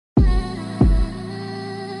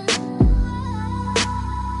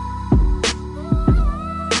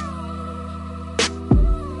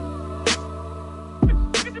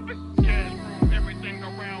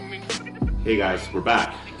Hey guys, we're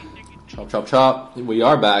back. Chop, chop, chop. We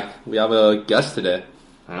are back. We have a guest today.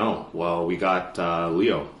 I know. Well, we got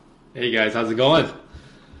Leo. Hey guys, how's it going?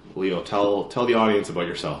 Leo, tell the audience about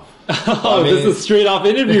yourself. This is a straight off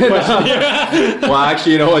interview question here. Well,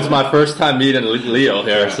 actually, it's my first time meeting Leo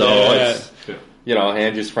here, so it's,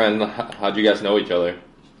 Andrew's friend. How'd you guys know each other?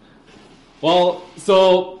 Well,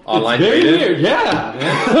 so Online it's very dating? weird, yeah.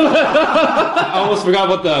 I almost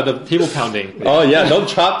forgot about the table pounding. Oh yeah, don't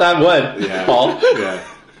chop that wood, Yeah. Paul. Yeah.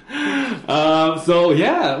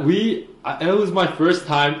 It was my first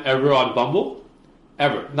time ever on Bumble.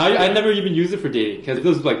 Ever. Now, I never even used it for dating, because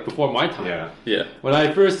this was like before my time. Yeah. When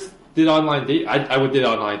I first did online dating, I would did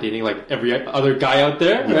online dating like every other guy out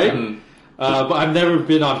there, right? Mm-hmm. But I've never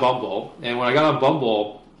been on Bumble. And when I got on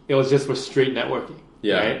Bumble, it was just for straight networking.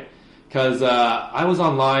 Yeah. Right? Because I was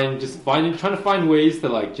online just trying to find ways to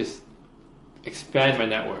like just expand my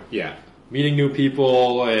network. Yeah. Meeting new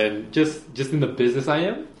people and just in the business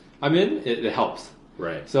I'm in, it helps.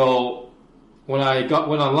 Right. So when I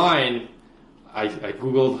went online, I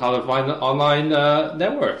Googled how to find online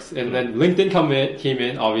networks, and then LinkedIn came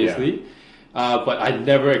in obviously, but I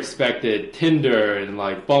never expected Tinder and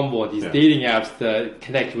like Bumble and these dating apps to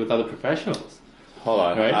connect with other professionals. Hold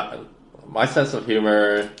on. Right? My sense of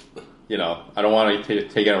humor, I don't want to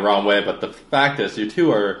take it the wrong way, but the fact is, you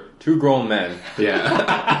two are two grown men.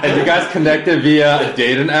 Yeah. And you guys connected via a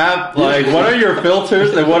dating app? Like, what are your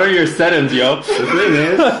filters and what are your settings, yo? The thing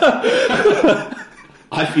is,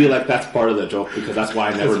 I feel like that's part of the joke because that's why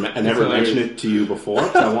I never mentioned it to you before.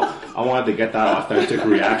 I wanted to get that authentic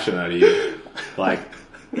reaction out of you. Like,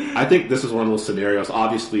 I think this is one of those scenarios.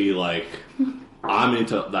 Obviously, like, I'm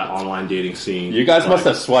into that online dating scene. You guys must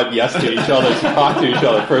have swiped yes to each other to talk to each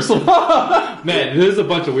other, first of all. Man, there's a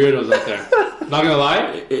bunch of weirdos out there. Not gonna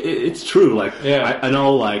lie. It's true. Like, yeah. I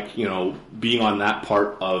know, like, being on that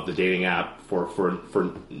part of the dating app for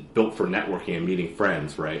built for networking and meeting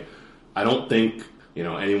friends, right? I don't think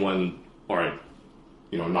anyone, or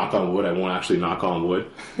knock on wood. I won't actually knock on wood.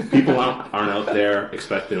 People aren't out there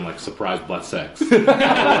expecting like surprise butt sex.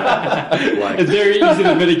 Like, It's very easy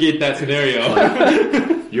to mitigate that scenario.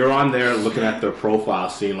 you're on there looking at their profile,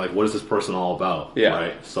 seeing like what is this person all about, Yeah.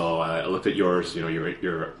 right? So I looked at yours.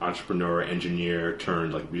 You're entrepreneur, engineer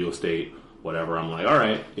turned like real estate, whatever. I'm like, all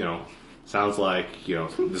right, sounds like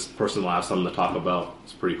this person will have something to talk about.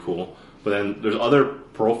 It's pretty cool. But then there's other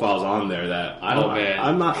profiles on there that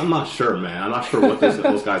I'm not sure, man. I'm not sure what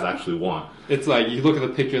those guys actually want. It's like you look at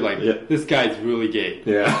the picture, like this guy's really gay.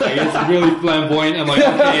 Yeah, like, it's really flamboyant. I'm like,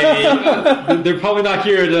 okay, they're probably not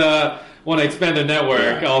here to want to expand their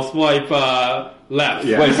network. I'll swipe left.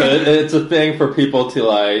 Yeah. Wait, so it's a thing for people to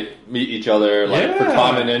like meet each other, like for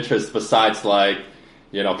common interests besides like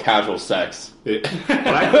casual sex. But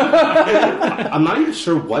I'm not even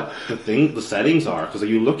sure what the settings are because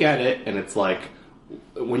you look at it and it's like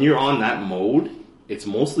when you're on that mode, it's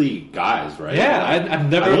mostly guys, right? Yeah, like, I've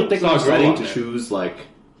never. I don't think saw I'm a girl setting on to there. choose like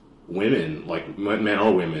women, like men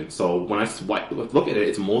or women. So when I look at it,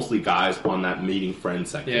 it's mostly guys on that meeting friend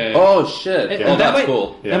section. Yeah. Oh shit! And Oh, that's might,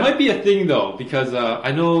 cool. Yeah. That might be a thing though, because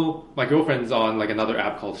I know my girlfriend's on like another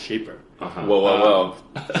app called Shaper. Uh-huh. Whoa.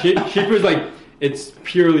 Shaper's like it's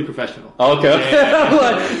purely professional. Okay.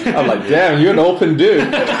 Yeah. I'm like, damn, you're an open dude.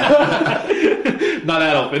 Not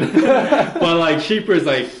that open, but like Shaper's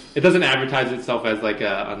like it doesn't advertise itself as like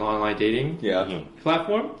an online dating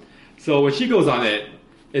platform. So when she goes on it,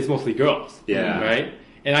 it's mostly girls. Yeah. Right.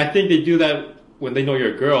 And I think they do that when they know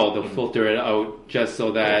you're a girl. They'll filter it out just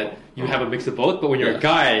so that you have a mix of both. But when you're a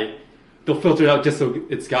guy, they'll filter it out just so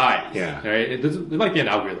it's guys. Yeah. Right. There might be an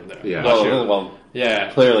algorithm there. Yeah. I'm not sure. Well,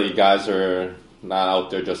 Yeah. clearly guys are not out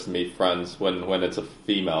there just to meet friends when it's a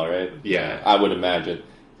female, right? Yeah. I would imagine.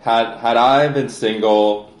 Had I been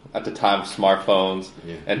single at the time of smartphones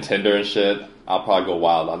and Tinder and shit, I'll probably go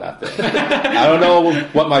wild on that thing. I don't know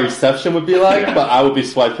what my reception would be like, but I would be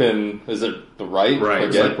swiping. Is it the right?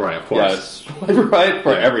 Right, swipe right, of course. Yeah, swipe right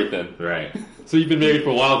for everything. Right. So you've been married for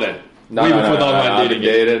a while then? No, Way no, before no, the online I've been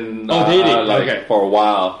dating. dating. Dating. Like, Okay. for a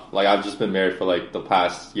while. Like I've just been married for like the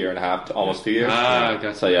past year and a half to almost 2 years.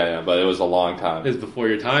 Okay. So yeah, but it was a long time. It's before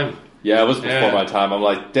your time. Yeah, it was before my time. I'm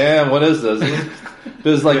like, damn, what is this?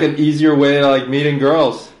 There's like an easier way to like meeting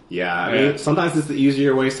girls. Yeah, I mean, sometimes it's the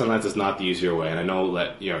easier way, sometimes it's not the easier way. And I know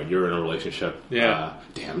that you're in a relationship. Yeah.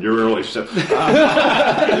 Damn, you're in a relationship.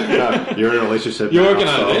 You're in a relationship. You're now, working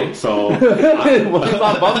on it. So, What's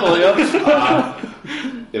not Bumble, yo?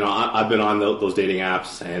 I've been on those dating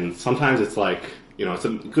apps, and sometimes it's like, it's a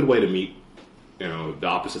good way to meet, the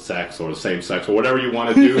opposite sex or the same sex or whatever you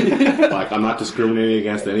want to do. Like, I'm not discriminating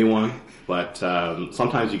against anyone, but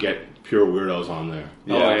sometimes you get pure weirdos on there.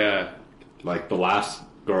 Oh yeah. like the last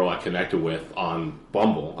girl I connected with on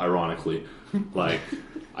Bumble, ironically, like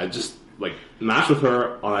I just like matched with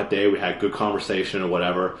her on that day. We had good conversation or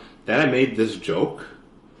whatever. Then I made this joke,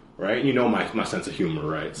 right? You know my sense of humor,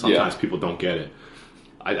 right? Sometimes people don't get it.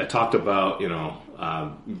 I talked about,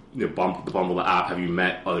 the Bumble app. Have you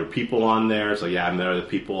met other people on there? So yeah, I met other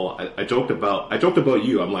people. I joked about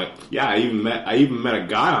you. I'm like, yeah, I even met a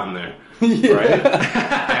guy on there, right?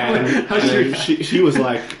 And she was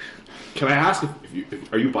like, can I ask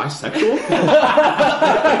are you bisexual?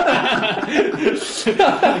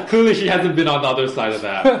 Clearly, she hasn't been on the other side of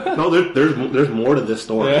that. No, there's more to this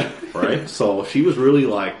story, right? So she was really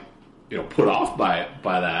like, put off by that.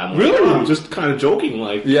 I'm like, really? I'm just kind of joking,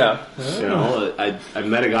 like, I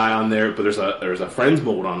met a guy on there, but there's a friends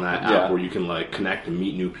mode on that app where you can like connect and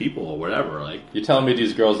meet new people or whatever. Like, you're telling me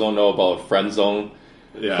these girls don't know about friend zone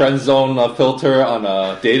filter on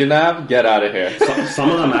a dating app? Get out of here. Some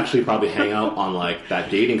of them actually probably hang out on like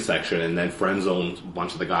that dating section and then friend zone a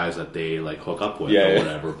bunch of the guys that they like hook up with or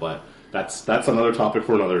whatever. But that's another topic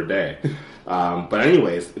for another day. But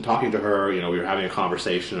anyways, talking to her, we were having a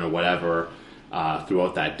conversation or whatever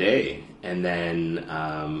throughout that day, and then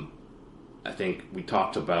I think we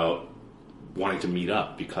talked about wanting to meet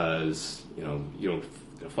up because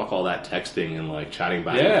fuck all that texting and like chatting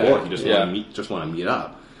back and forth. You just want to meet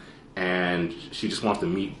up, and she just wants to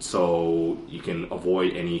meet so you can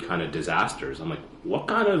avoid any kind of disasters. I'm like, what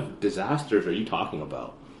kind of disasters are you talking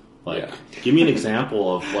about? Like, give me an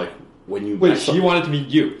example of like when you. Wait, she wanted to meet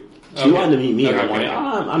you. She wanted to meet me. Okay, I'm like,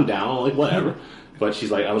 I'm down, like whatever. But she's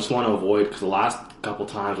like, I just want to avoid because the last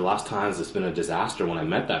times it's been a disaster when I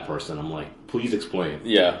met that person. I'm like, please explain.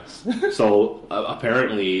 Yeah. So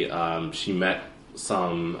apparently, she met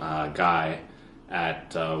some guy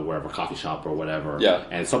at wherever, coffee shop or whatever. Yeah.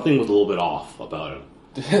 And something was a little bit off about him.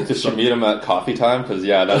 Did she meet him at coffee time? Because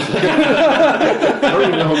that's. I don't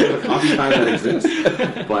even know if coffee time that exists.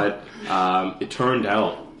 But it turned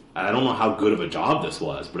out. I don't know how good of a job this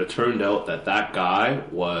was, but it turned out that guy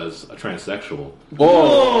was a transsexual.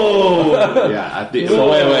 Whoa! Yeah.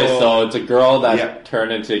 So wait. So it's a girl that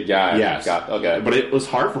turned into a guy. Yes. Okay. But it was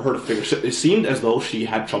hard for her to figure. It seemed as though she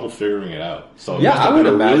had trouble figuring it out. So I would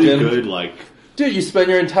imagine. Really good, like, dude, you spend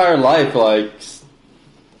your entire life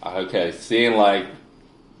seeing like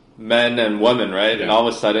men and women, right? Yeah. And all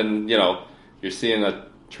of a sudden, you're seeing a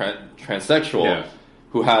transsexual. Yeah.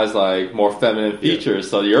 Who has like more feminine features,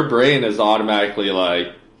 so your brain is automatically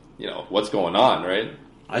like, what's going on, right?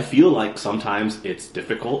 I feel like sometimes it's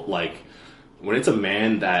difficult, like when it's a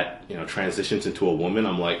man that transitions into a woman,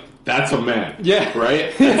 I'm like, that's a man,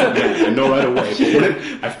 right? That's a man. I know right away.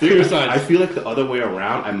 But I feel like the other way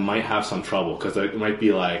around, I might have some trouble because it might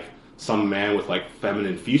be like some man with like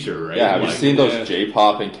feminine feature, right? Yeah, have you seen those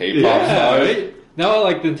J-pop and K-pop stars? Right? Now,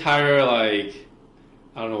 like the entire like.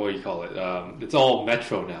 I don't know what you call it. It's all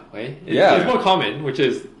metro now, right? It's more common, which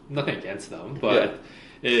is nothing against them, but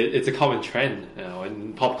it's a common trend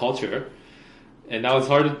in pop culture. And now it's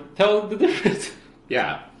hard to tell the difference.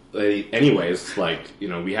 Yeah. Anyways, like,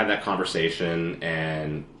 we had that conversation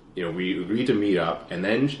and, we agreed to meet up. And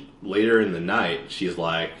then later in the night, she's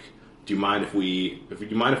like, do you mind if we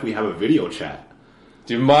have a video chat?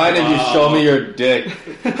 Do you mind if you show me your dick?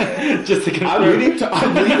 Just to confirm. I'm reading to.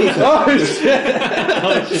 Oh,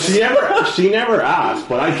 shit. She never asked,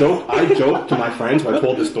 but I joked to my friends when I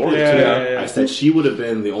told the story too. Yeah. I said she would have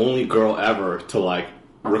been the only girl ever to like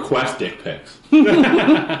request dick pics.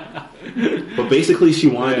 But basically, she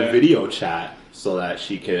wanted a video chat so that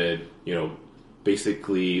she could,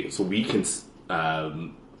 basically, so we can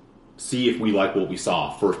see if we like what we saw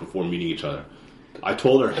first before meeting each other. I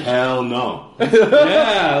told her, hell no.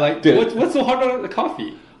 Yeah, like, what's so hard about the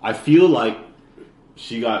coffee? I feel like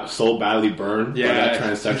she got so badly burned by that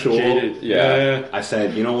transsexual. Yeah. I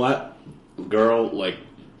said, you know what, girl, like,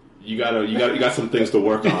 you got some things to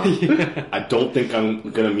work on. I don't think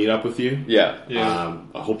I'm gonna meet up with you. Yeah.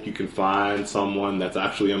 I hope you can find someone that's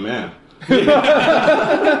actually a man.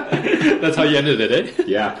 That's how you ended it, eh?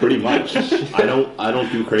 Yeah, pretty much. I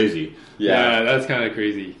don't do crazy. Yeah, that's kind of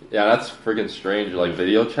crazy. Yeah, that's freaking strange. Like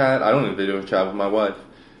video chat, I don't even video chat with my wife.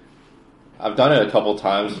 I've done it a couple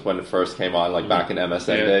times when it first came on, like back in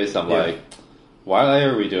MSN days. I'm like, why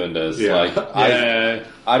are we doing this? Yeah. Like,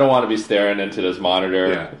 I don't want to be staring into this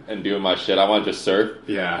monitor and doing my shit. I want to just surf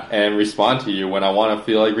and respond to you when I want to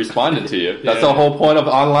feel like responding to you. That's the whole point of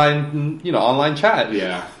online chat.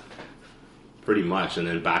 Yeah. Pretty much. And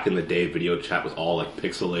then back in the day, video chat was all like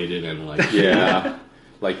pixelated and like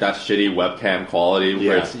like that shitty webcam quality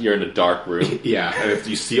where you're in a dark room. And if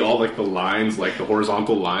you see all like the lines, like the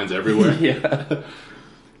horizontal lines everywhere.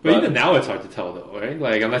 But even now it's hard to tell though, right?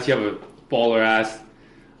 Like unless you have a baller ass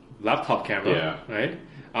laptop camera, Yeah. right?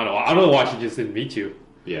 I don't know why she just didn't meet you.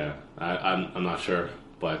 Yeah, I'm not sure,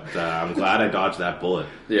 but I'm glad I dodged that bullet.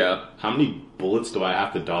 Yeah. How many bullets do I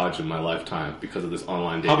have to dodge in my lifetime because of this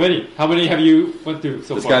online dating? How many? How many have you went through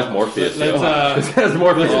so This far? guy's Morpheus. Let's This guy's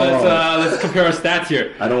Morpheus. let's compare our stats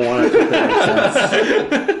here. I don't want to compare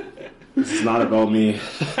stats. This is not about me.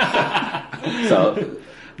 So,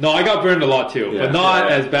 No, I got burned a lot too, Yeah. but not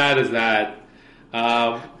Yeah. as bad as that.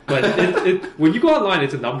 But when you go online,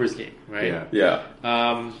 it's a numbers game, right? Yeah.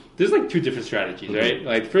 yeah. There's like two different strategies, right?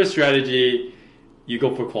 Like first strategy, you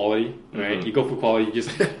go for quality, right? Mhm. You go for quality, you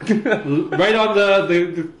just right on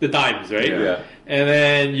the dimes, right? Yeah. Yeah. And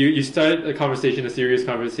then you start a conversation, a serious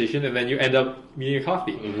conversation, and then you end up meeting a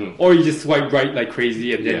coffee. Mhm. Or you just swipe right like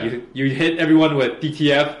crazy, and then Yeah. you hit everyone with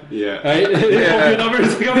DTF, Yeah. right? Hope your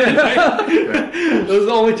numbers come in, right? Yeah. Those are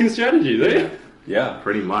the only two strategies, right? Yeah.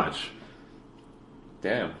 Pretty much.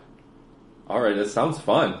 Damn. All right, that sounds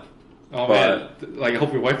fun. Oh But- man, like I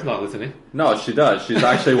hope your wife's not listening. No, she does. She's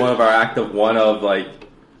actually one of our active one of like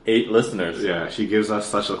 8 listeners. Yeah, she gives us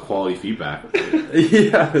such a quality feedback.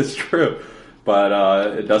 Yeah, it's true. But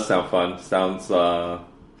it does sound fun. Sounds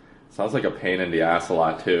like a pain in the ass a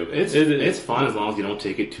lot too. It's fun as long as you don't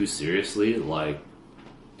take it too seriously. Like,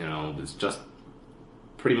 you know, it's just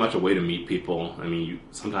pretty much a way to meet people. I mean,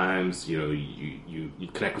 sometimes you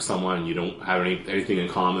connect with someone and you don't have anything in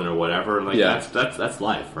common or whatever. Like Yeah. that's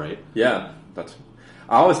life, right? Yeah,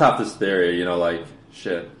 I always have this theory, you know, like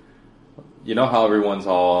shit. You know how everyone's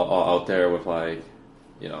all out there with like,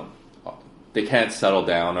 you know, they can't settle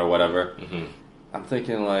down or whatever. Mm-hmm. I'm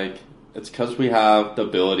thinking like it's because we have the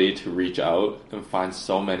ability to reach out and find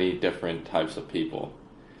so many different types of people.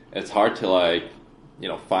 It's hard to like, you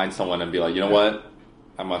know, find someone and be like, you know what,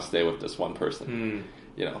 I must stay with this one person.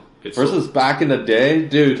 You know, It's versus back in the day,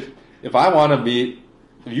 dude. If I want to meet,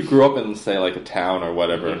 if you grew up in say like a town or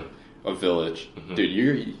whatever, a village, dude,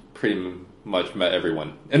 you pretty much met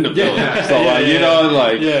everyone in the village. So like, you know,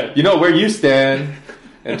 like you know where you stand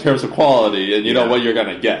in terms of quality, and you know what you're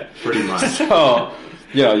gonna get. Pretty much. So,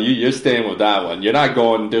 you know, you're staying with that one. You're not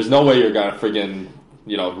going. There's no way you're gonna friggin',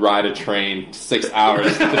 you know, ride a train 6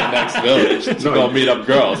 hours to the next village to No, go meet up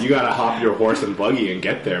girls. You gotta hop your horse and buggy and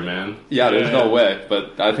get there, man. Yeah, there's no way.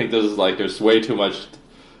 But I think there's way too much.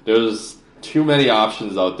 There's too many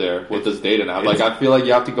options out there with this dating app. Like, I feel like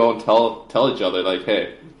you have to go and tell each other, like,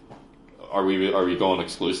 hey, are we going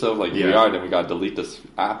exclusive? Like, if we are, then we gotta delete this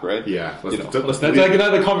app, right? Yeah, let's That's delete like it.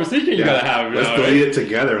 another conversation you gotta have. Let's now, delete right? it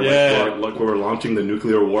together. Yeah. Like we're launching the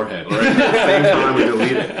nuclear warhead. Right? At the same time, we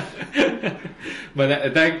delete it.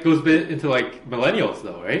 But that goes a bit into like millennials,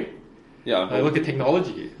 though, right? Yeah. Like, look at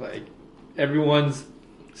technology. Like everyone's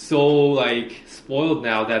so like spoiled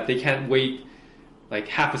now that they can't wait like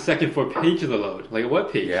half a second for a page to load, like a web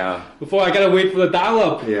page. Yeah. Before I gotta wait for the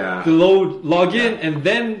dial-up Yeah. to log in, and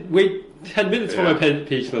then wait 10 minutes for my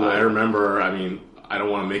page to load. I remember. I mean, I don't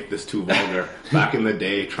want to make this too vulgar. Back in the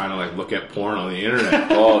day, trying to like look at porn on the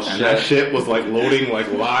internet. Oh And shit. that shit was like loading like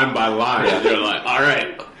line by line. And you're like, all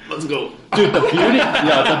right, let's go. Dude, the beauty.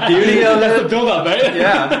 Yeah, the beauty of That's it. the build-up, right?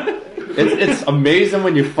 Yeah. It's amazing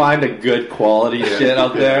when you find a good quality shit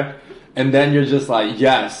out there, and then you're just like,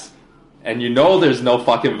 yes. And you know there's no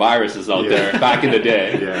fucking viruses out there back in the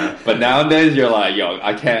day. Yeah. But nowadays you're like, yo,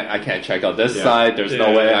 I can't check out this site. There's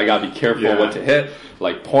no way. I gotta be careful what to hit.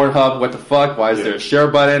 Like Pornhub, what the fuck? Why is there a share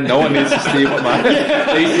button? No one needs to see what my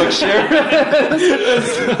Facebook share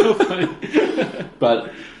is. So funny.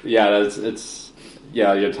 But yeah, it's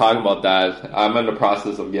you're talking about that. I'm in the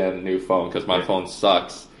process of getting a new phone because my phone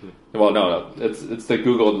sucks. Well, no, it's the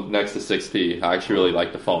Google Nexus 6P. I actually really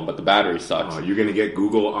like the phone, but the battery sucks. Oh, you're gonna get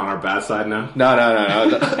Google on our bad side now? No.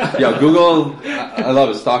 Yeah, Google, I love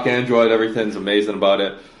it. Stock Android, everything's amazing about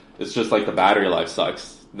it. It's just like the battery life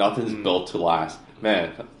sucks. Nothing's built to last.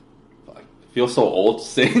 Man, I feel so old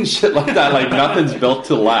saying shit like that. Like nothing's built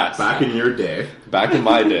to last. Back in your day. Back in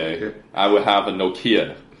my day, I would have a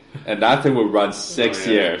Nokia, and that thing would run 6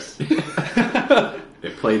 years.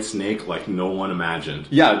 It played Snake like no one imagined.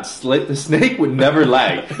 Yeah, the Snake would never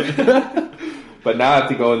lag. But now I have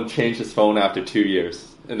to go and change this phone after 2 years.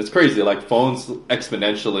 And it's crazy, like phones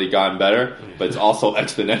exponentially gotten better, but it's also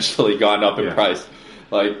exponentially gone up in price.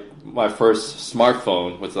 Like my first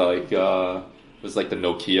smartphone was like the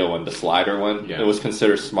Nokia one, the slider one. Yeah. It was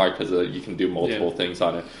considered smart because you can do multiple things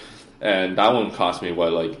on it. And that one cost me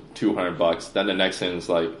like $200. Then the next thing is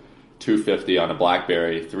like $250 on a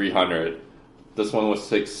BlackBerry, $300. This one was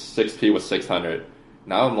 6P was $600.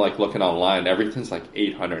 Now I'm like looking online, everything's like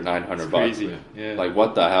 $800, $900. Crazy. Yeah. Like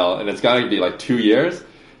what the hell? And it's gotta be like 2 years,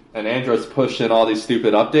 and Android's pushing all these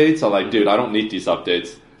stupid updates. I'm like, dude, I don't need these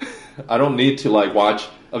updates. I don't need to like watch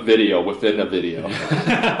a video within a video.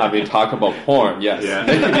 I mean, talk about porn, yes. Yeah.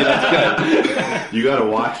 Maybe that's good. You gotta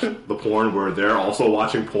watch the porn where they're also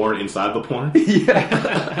watching porn inside the porn.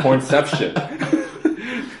 Yeah. Pornception.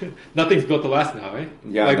 Nothing's built to last now, eh?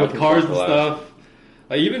 Yeah, like with nothing's cars and built to last. stuff.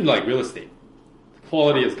 Like even like real estate, the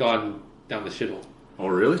quality has gone down the shithole. Oh,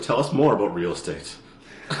 really? Tell us more about real estate.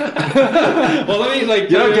 Well, let me like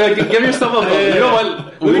You know, give yourself a. You know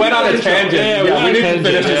what? We went on a tangent. Yeah, we need to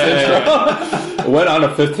finish this intro. Went on a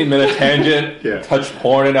 15-minute tangent. Yeah. Touched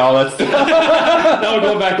porn and all that stuff. Now we're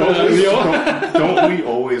going back to Leo. Don't we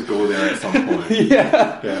always go there at some point?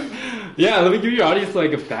 Yeah. Yeah. Yeah, let me give your audience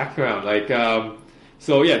like a background. Like,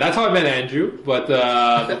 so yeah, that's how I met Andrew. But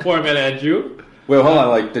before I met Andrew, Wait, hold on.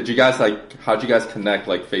 Like, did you guys like? How'd you guys connect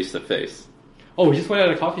like face to face? oh, we just went at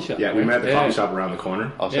a coffee shop. Yeah, we right? met at the Yeah. coffee shop around the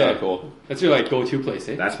corner. Oh, Yeah. yeah, cool. That's your like go-to place,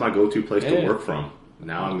 eh? That's my go-to place Yeah. to work from.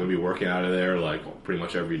 Now I'm going to be working out of there like pretty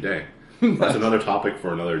much every day. That's another topic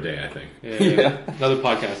for another day, I think. Yeah. Another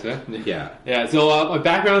podcast, eh? Yeah. Yeah, so my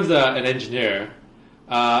background's an engineer.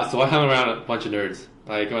 So I hung around a bunch of nerds.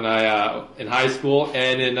 Like when I in high school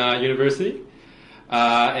and in university.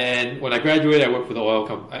 And when I graduated, I worked for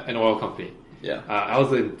an oil company. Yeah. I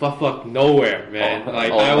was in butt nowhere, man. Oh,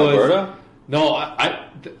 like oh, I was. Alberta? No,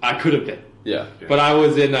 I could have been, Yeah. but I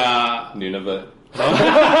was in. Nunavut.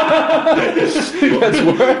 That's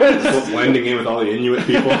worse. Blending in with all the Inuit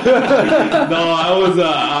people. No,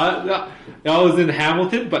 I was in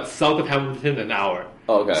Hamilton, but south of Hamilton, an hour.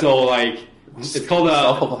 Oh, okay. So like, it's called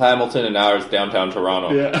South of Hamilton and ours downtown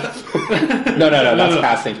Toronto. Yeah. No, that's no.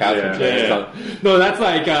 Casting Catherine. Yeah. No, that's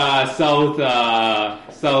like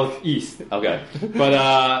southeast. Okay.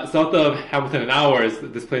 But south of Hamilton, an hour is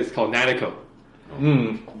this place called Nanico.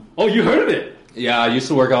 Mm. Oh, you heard of it? Yeah, I used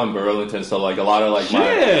to work out in Burlington, so like a lot of like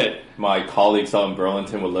Shit. my colleagues out in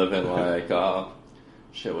Burlington would live in like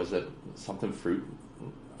was it something fruit?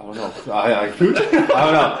 I don't know. I don't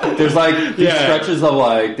know. There's like these stretches of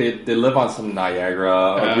like they live on some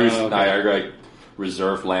Niagara Niagara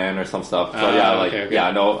reserve land or some stuff. So yeah,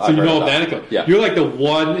 I know. So you know Nanico. Yeah. You're like the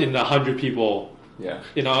one in 100 people. Yeah.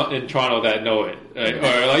 In Toronto that know it, right?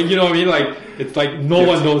 Or like you know what I mean? Like it's like no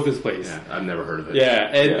one knows this place. Yeah, I've never heard of it. Yeah,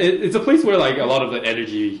 and it's a place where like a lot of the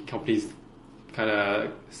energy companies kind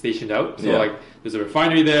of stationed out. So like there's a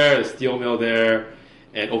refinery there, a steel mill there,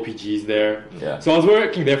 and OPG's there. Yeah. So I was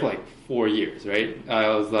working there for like 4 years, right? I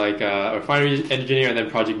was like a refinery engineer and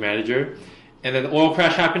then project manager. And then the oil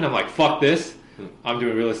crash happened. I'm like, fuck this. I'm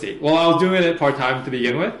doing real estate. Well, I was doing it part-time to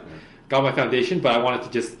begin with. Got my foundation, but I wanted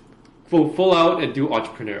to just full out and do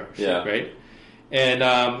entrepreneurship, right? And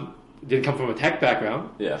didn't come from a tech background.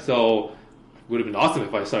 Yeah. So it would have been awesome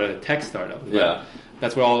if I started a tech startup. Yeah.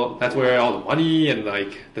 That's where all the money and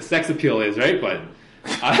like the sex appeal is, right? But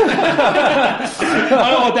I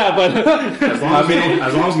don't want that, but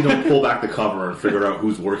as long as you don't pull back the cover and figure out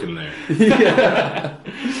who's working there. Yeah.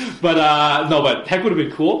 But tech would have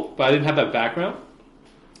been cool, but I didn't have that background.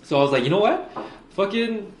 So I was like, you know what?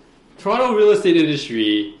 Fucking Toronto real estate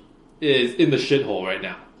industry is in the shithole right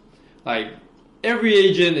now. Like every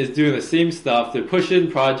agent is doing the same stuff. They're pushing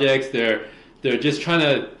projects. They're just trying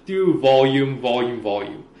to do volume.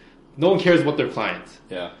 No one cares about their clients.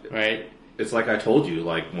 Yeah. Right? It's like I told you,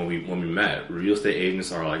 like when we met, real estate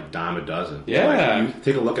agents are like dime a dozen. Yeah. Like, you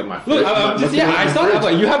take a look at my Look, I saw that.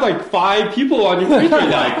 Like, you have like 5 people on your fridge right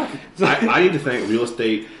now. I need to thank real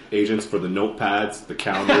estate agents for the notepads, the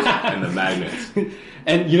calendars, and the magnets.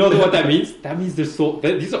 And you know what that means? That means these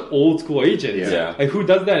are old school agents. Yeah. Like who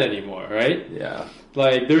does that anymore, right? Yeah.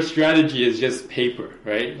 Like their strategy is just paper,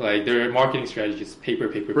 right? Like their marketing strategy is paper.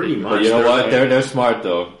 Pretty much. But you know what? Like, They're smart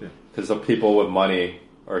though, because the people with money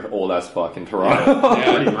are old as fuck in Toronto.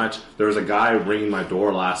 Yeah, pretty much. There was a guy ringing my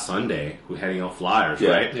door last Sunday who handing out flyers,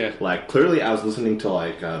 right? Yeah. Like clearly, I was listening to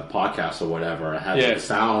like a podcast or whatever. I had like, a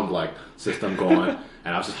sound like system going,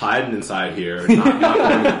 and I was just hiding inside here, not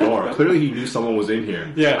opening the door. Clearly, he knew someone was in here.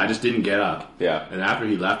 Yeah. I just didn't get up. Yeah. And after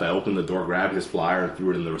he left, I opened the door, grabbed his flyer, and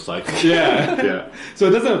threw it in the recycling. Yeah. Yeah. So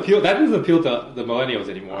it doesn't appeal. That doesn't appeal to the millennials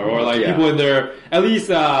anymore, or like people in their at least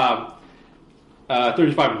 35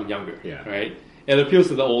 and younger. Yeah. Right. It appeals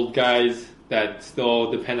to the old guys that still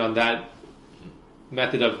depend on that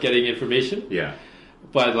method of getting information. Yeah.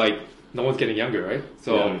 But like no one's getting younger, right?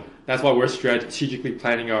 So that's why we're strategically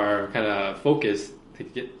planning our kind of focus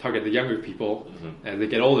to target the younger people as they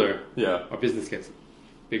get older. Yeah. Our business gets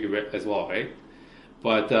bigger as well, right?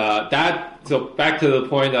 But so back to the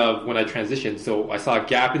point of when I transitioned. So I saw a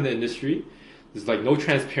gap in the industry. There's like no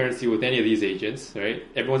transparency with any of these agents, right?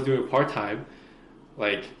 Everyone's doing it part-time.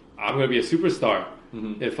 Like I'm going to be a superstar.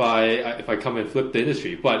 if I come and flip the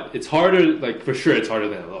industry. But it's harder, like for sure, it's harder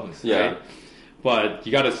than it looks. Yeah. Right? But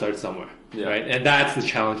you got to start somewhere, Yeah. right? And that's the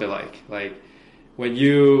challenge I like. Like when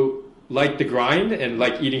you like the grind and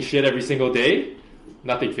like eating shit every single day,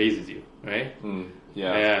 nothing phases you, right?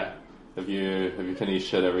 Yeah. Yeah. If you can eat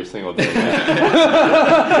shit every single day.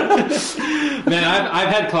 Man, I've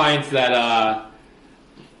had clients that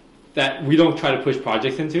we don't try to push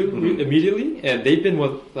projects into immediately, and they've been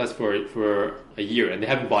with us for a year and they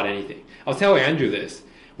haven't bought anything. I was telling Andrew this: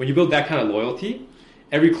 when you build that kind of loyalty,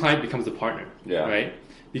 every client becomes a partner, right?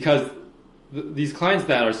 Because these clients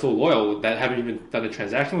that are so loyal that haven't even done a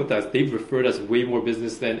transaction with us, they've referred us way more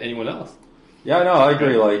business than anyone else. Yeah, no, I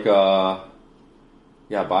agree. Like,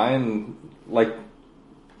 buying like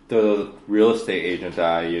the real estate agent that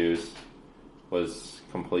I used was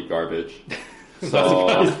complete garbage. So,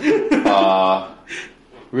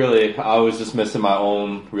 really, I was just missing my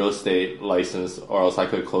own real estate license, or else I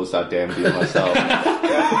could close that damn deal myself.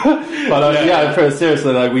 But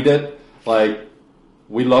seriously, like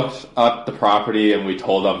we looked up the property and we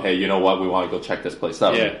told them, hey, you know what, we want to go check this place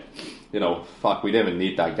out. Yeah. You know, fuck, we didn't even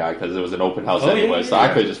need that guy because it was an open house anyway, so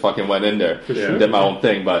I could just fucking went in there and did my own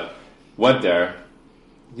thing. But went there,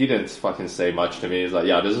 he didn't fucking say much to me. He's like,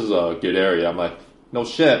 yeah, this is a good area. I'm like, no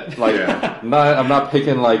shit. Like, I'm not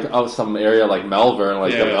picking like out some area like Malvern,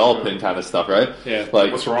 like developing kind of stuff, right? Yeah.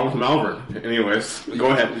 Like, what's wrong with Malvern? Anyways, go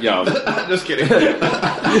ahead. Yeah. Just kidding.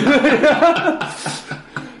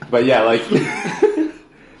 But yeah, like,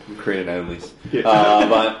 I'm creating enemies. Yeah.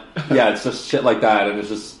 But yeah, it's just shit like that, and it's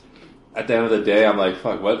just at the end of the day, I'm like,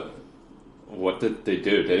 fuck, what did they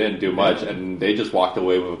do? They didn't do much, and they just walked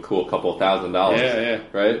away with a cool couple $1,000. Yeah.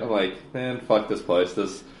 Right? I'm like, man, fuck this place.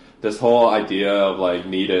 This whole idea of like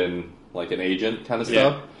needing like an agent kind of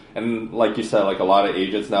stuff, and like you said, like a lot of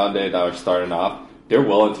agents nowadays that are starting off, they're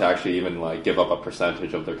willing to actually even like give up a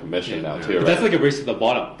percentage of their commission now too. But right? that's like a race to the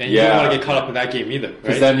bottom, and you don't want to get caught up in that game either.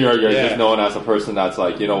 Because then you're just known as a person that's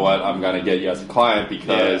like, you know what, I'm gonna get you as a client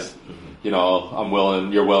because. You know,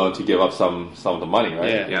 you're willing to give up some of the money,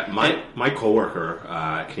 right? Yeah. My coworker,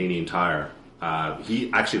 Canadian Tire,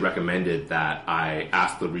 he actually recommended that I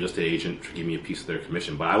ask the real estate agent to give me a piece of their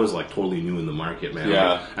commission, but I was like totally new in the market, man.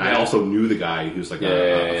 Yeah. And I also knew the guy who's like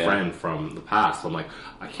a friend from the past. So I'm like,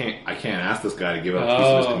 I can't ask this guy to give up a piece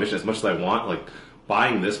of his commission as much as I want. Like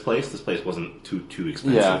buying this place wasn't too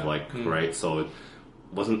expensive, right? So it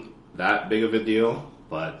wasn't that big of a deal,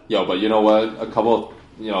 but but you know what? A couple,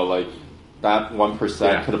 like. That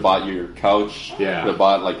 1% could have bought you your couch. Yeah. Could have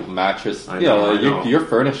bought like a mattress. I know. You're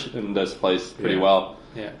furnished in this place pretty well.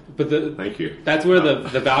 Yeah, but thank you. That's where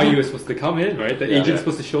the value is supposed to come in, right? The agent's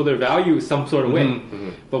supposed to show their value some sort of way. Mm-hmm.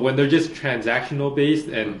 But when they're just transactional based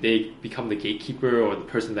and they become the gatekeeper or the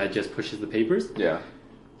person that just pushes the papers,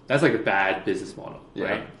 that's like a bad business model,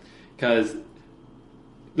 right? Because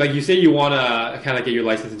like you say, you want to kind of get your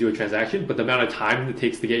license to do a transaction, but the amount of time it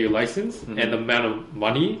takes to get your license and the amount of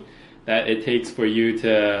money that it takes for you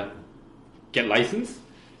to get licensed,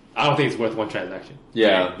 I don't think it's worth one transaction.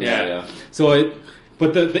 Yeah. So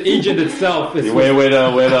but the agent itself is... Way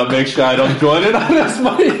to make sure I don't join it on this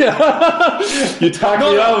money. You talk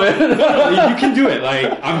me out, man. No, you can do it.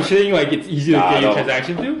 Like, I'm saying like it's easy to get your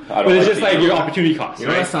transaction to, but it's just like your opportunity cost. You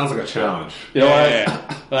know, that sounds like a challenge. You know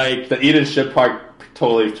what? Like the eat and shit part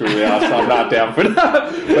totally threw me off, so I'm not down for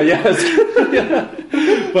that. But yes.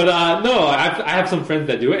 But no, I have some friends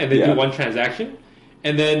that do it, and they do one transaction,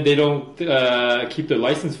 and then they don't keep their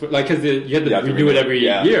license for because you have to renew it every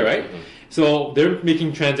year, right? Mm-hmm. So they're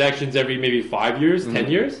making transactions every maybe 5 years, 10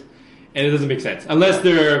 years, and it doesn't make sense unless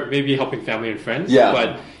they're maybe helping family and friends. Yeah.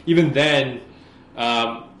 But even then,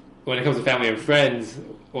 when it comes to family and friends,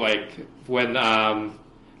 like when a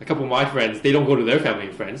couple of my friends, they don't go to their family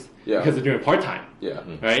and friends because they're doing it part-time. Yeah.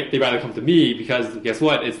 Right? They rather come to me because guess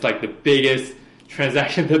what? It's like the biggest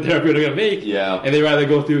transaction that they're ever going to make. Yeah. And they rather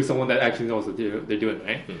go through someone that actually knows what they're doing,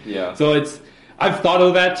 right? Yeah. So I've thought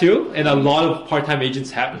of that too, and a lot of part-time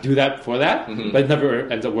agents do that for that, but it never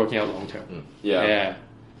ends up working out long-term. Yeah.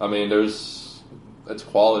 I mean, it's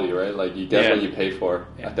quality, right? Like you get what you pay for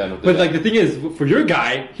at the end of the day. But like the thing is, for your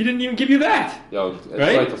guy, he didn't even give you that. It's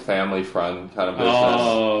like a family friend kind of business.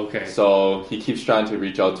 Oh, okay. So he keeps trying to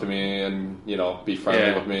reach out to me and be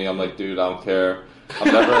friendly with me. I'm like, dude, I don't care.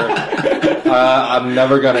 I'm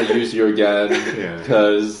never gonna use you again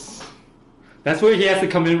because that's where he has to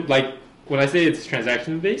come in. Like when I say it's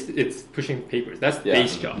transaction based, it's pushing papers. That's the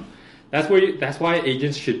base job. That's why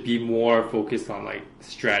agents should be more focused on like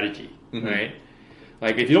strategy, right?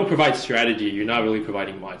 Like if you don't provide strategy, you're not really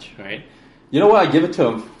providing much, right? You know what? I give it to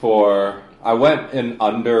him for. I went in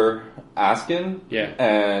under asking,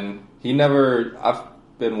 and he never.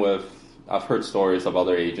 I've heard stories of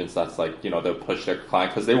other agents that's like, they'll push their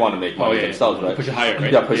client because they want to make money themselves, right? Push it higher,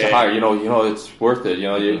 right? Yeah, push it higher. It's worth it.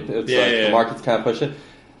 The market's kind of pushing.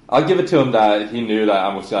 I'll give it to him that he knew that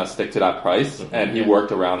I was going to stick to that price, and he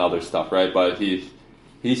worked around other stuff, right? But he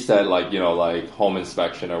said like home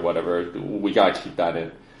inspection or whatever, we got to keep that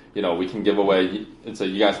in. We can give away, and so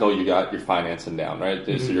you guys know you got your financing down, right?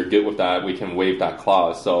 So you're good with that. We can waive that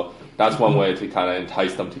clause. So that's one way to kind of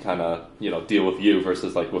entice them to kind of, deal with you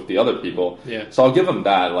versus like with the other people. Yeah. So I'll give them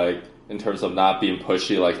that, like, in terms of not being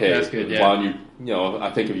pushy, like, hey, that's good, why don't you,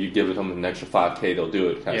 I think if you give them an extra $5,000, they'll do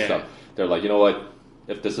it kind of stuff. They're like, you know what?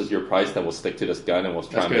 If this is your price, then we'll stick to this gun and we'll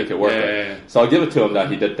try and make it work. Yeah. So I'll give it to him that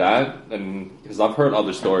he did that, and because I've heard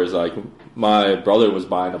other stories, like my brother was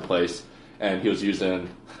buying a place and he was using,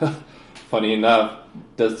 funny enough,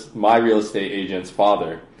 my real estate agent's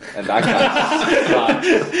father, and that guy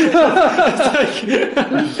sucks.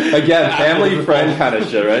 Again, family friend kind of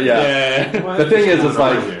shit, right? Yeah. The thing is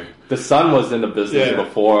like the son was in the business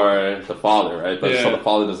before the father, right? But so the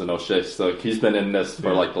father doesn't know shit. So he's been in this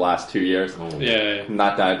for like the last 2 years. It's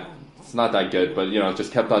not that good, but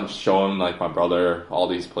just kept on showing like my brother all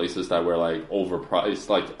these places that were like overpriced,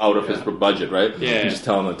 like out of his budget, right? And just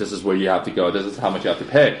telling him this is where you have to go, this is how much you have to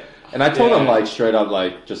pay. And I told him like straight up,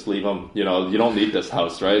 like just leave him. You don't need this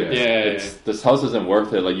house, right? This house isn't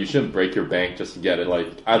worth it. Like you shouldn't break your bank just to get it. Like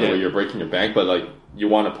either way, you're breaking your bank, but like you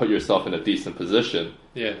want to put yourself in a decent position.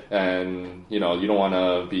 Yeah. And you don't want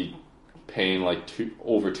to be paying like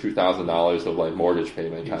over $2,000 of like mortgage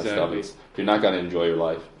payment kind of stuff. You're not gonna enjoy your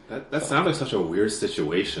life. That sounds like such a weird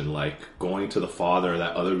situation, like going to the father of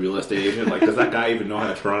that other real estate agent. Like, does that guy even know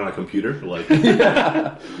how to turn on a computer? Like,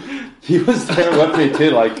 he was there with me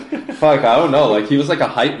too. Like, fuck, I don't know. Like, he was like a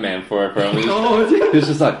hype man for him. He was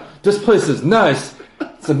just like, this place is nice.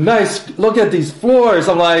 It's a nice, look at these floors.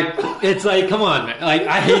 I'm like, it's like, come on, man. Like,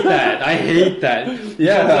 I hate that.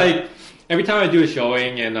 Yeah. It's like, every time I do a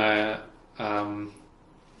showing and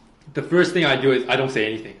the first thing I do is I don't say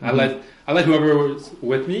anything. I let whoever's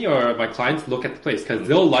with me or my clients look at the place because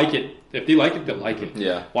they'll like it. If they like it, they'll like it.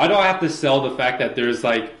 Yeah. Why do I have to sell the fact that there's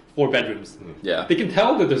like 4 bedrooms? Yeah. They can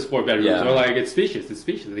tell that there's 4 bedrooms or like it's spacious.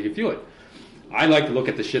 They can feel it. I like to look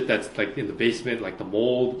at the shit that's like in the basement, like the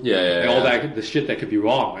mold, all that, the shit that could be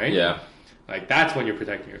wrong, right? Yeah. Like that's when you're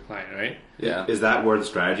protecting your client, right? Yeah. Is that where the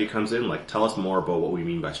strategy comes in? Like, tell us more about what we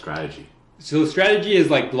mean by strategy. So strategy is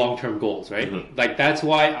like long-term goals, right? Like that's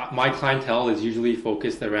why my clientele is usually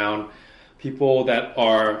focused around people that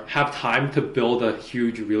have time to build a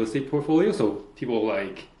huge real estate portfolio. So people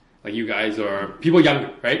like you guys or people younger,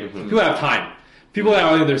 right? People have time. People that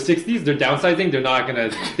are in their 60s, they're downsizing. They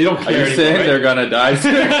don't care anymore. Are you saying they're gonna die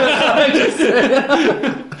soon?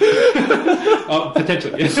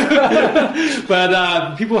 Potentially,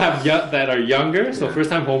 but people that are younger, so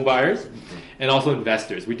first-time home buyers. And also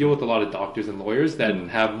investors. We deal with a lot of doctors and lawyers that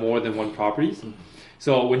have more than one properties.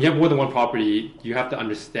 So when you have more than one property, you have to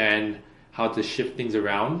understand how to shift things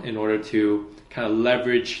around in order to kind of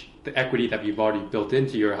leverage the equity that you've already built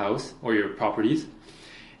into your house or your properties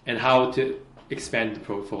and how to expand the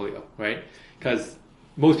portfolio, right? Because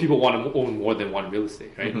most people want to own more than one real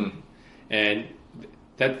estate, right? And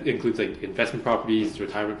that includes like investment properties,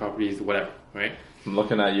 retirement properties, whatever, right? I'm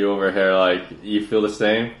looking at you over here like, you feel the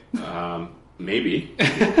same? Maybe.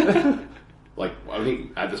 Like, I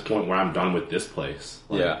think at this point where I'm done with this place,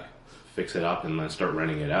 like, fix it up and then start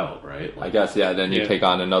renting it out, right? Like, I guess, then you take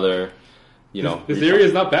on another, This area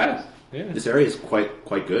is not bad. Yeah. This area is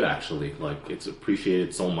quite good, actually. Like, it's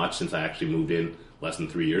appreciated so much since I actually moved in less than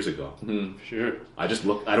 3 years ago. Sure. I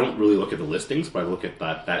don't really look at the listings, but I look at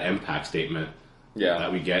that impact statement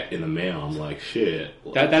that we get in the mail. I'm like, shit.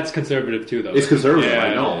 That's conservative too, though. It's conservative,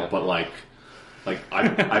 I know, but like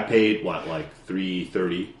I paid like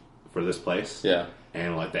 $330 for this place. Yeah.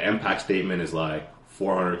 And like the impact statement is like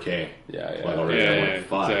 $400K. Yeah. Like already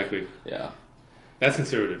exactly. Yeah. That's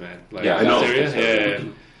conservative, man. Like, I know. Yeah.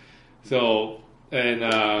 So, and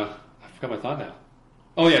I forgot my thought now.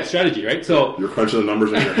 Oh yeah, strategy, right? So you're crunching the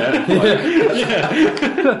numbers in your head.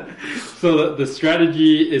 So the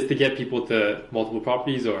strategy is to get people to multiple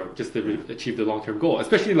properties or just to achieve their long-term goal,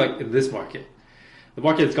 especially like in this market. The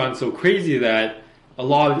market has gone so crazy that a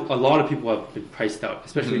lot of people have been priced out,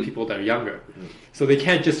 especially people that are younger. So they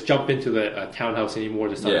can't just jump into the townhouse anymore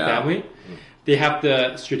to start a family. They have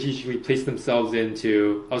to strategically place themselves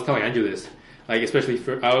into. I was telling Andrew this, like especially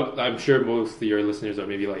for I'm sure most of your listeners are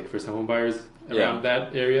maybe like first-time home buyers around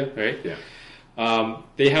that area, right? Yeah.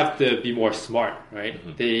 They have to be more smart, right?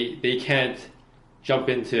 They can't jump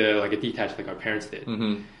into like a detached like our parents did.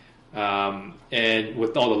 And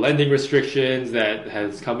with all the lending restrictions that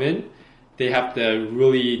has come in, they have to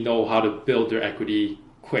really know how to build their equity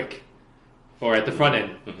quick or at the front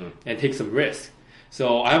end and take some risk.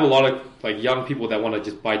 So I have a lot of like young people that want to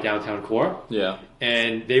just buy downtown core. Yeah.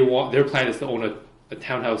 And their plan is to own a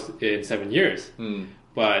townhouse in 7 years.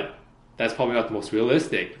 But that's probably not the most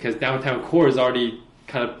realistic because downtown core is already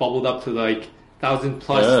kind of bubbled up to like $1,000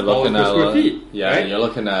 plus per square feet. Yeah, right? You're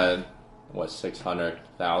looking at what,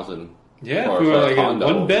 600,000. Yeah, for like a condo.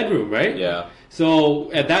 1 bedroom, right? Yeah.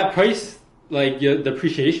 So at that price, like the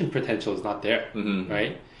appreciation potential is not there,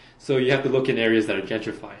 right? So you have to look in areas that are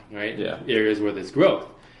gentrifying, right? Yeah. Areas where there's growth,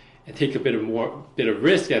 and take a bit of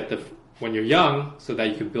risk when you're young, so that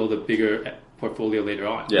you can build a bigger portfolio later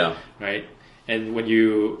on. Yeah. Right. And when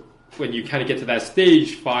you kind of get to that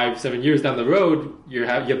stage, 5-7 years down the road, you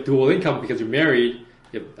have dual income because you're married.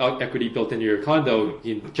 You have equity built into your condo.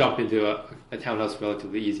 You can jump into a townhouse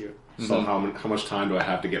relatively easier. So how much time do I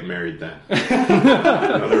have to get married then?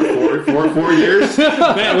 Another 4 years?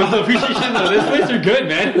 Man, with the appreciation of this place, you're good,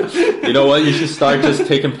 man. You know what? You should start just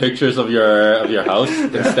taking pictures of your house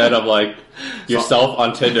instead of like yourself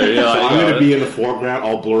on Tinder. You're like, I'm going to be in the foreground,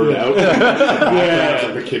 all blurred out.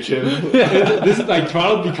 Of the kitchen. This is like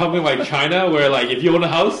Toronto becoming like China, where like if you own a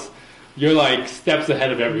house, you're like steps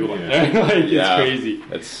ahead of everyone. Yeah. Like it's crazy.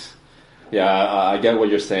 Yeah, I get what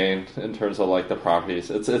you're saying in terms of like the properties.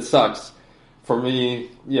 It sucks. For me,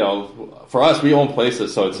 for us, we own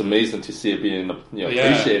places, so it's amazing to see it being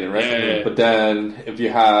appreciated, right? Yeah. But then if you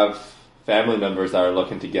have family members that are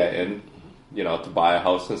looking to get in, to buy a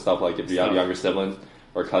house and stuff, like if you have younger siblings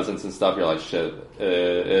or cousins and stuff, you're like, shit,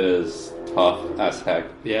 it is tough as heck.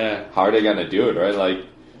 Yeah. How are they gonna do it, right? Like,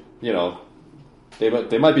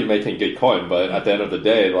 they might be making good coin, but at the end of the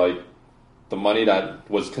day, like, the money that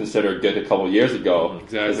was considered good a couple of years ago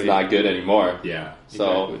is not good anymore. Yeah.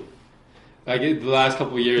 So, like the last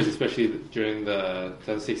couple of years, especially during the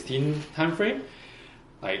 2016 timeframe,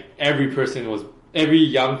 like every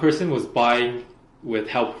young person was buying with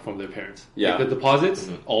help from their parents. Yeah. Like the deposits,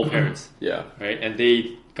 all parents. Yeah. Right, and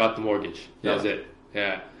they got the mortgage. That was it.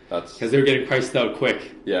 Yeah. That's because they were getting priced out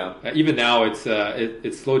quick. Yeah. Even now, it's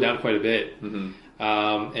slowed down quite a bit.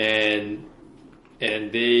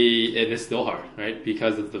 And it's still hard, right?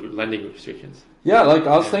 Because of the lending restrictions. Yeah, like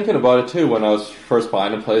I was thinking about it too when I was first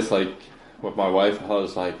buying a place. Like with my wife, I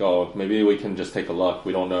was like, "Oh, maybe we can just take a look.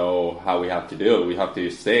 We don't know how we have to do it. We have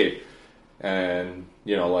to save." And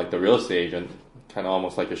like the real estate agent, kind of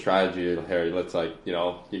almost like a strategy, Harry. Let's like you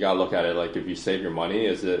gotta look at it like if you save your money,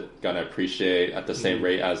 is it gonna appreciate at the same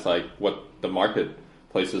rate as like what the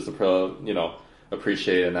marketplace is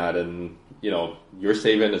appreciating that, and your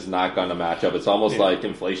saving is not going to match up. It's almost like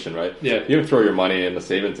inflation, right? Yeah. You can throw your money in the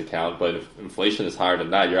savings account, but if inflation is higher than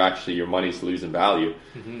that, your money's losing value.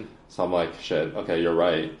 So I'm like, shit, okay, you're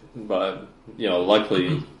right. But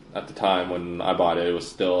luckily at the time when I bought it, it was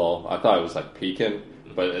still, I thought it was like peaking,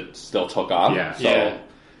 but it still took off. Yeah. So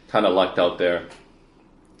kind of lucked out there.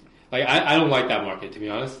 Like I don't like that market, to be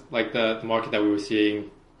honest. Like the market that we were seeing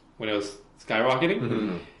when it was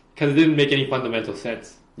skyrocketing, because it didn't make any fundamental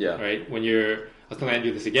sense. Yeah. Right. I was going to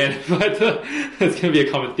do this again, but it's going to be a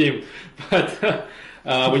common theme. But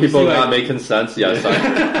when people you see, not making sense, yes.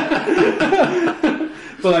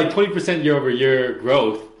 But like 20% year over year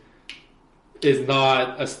growth is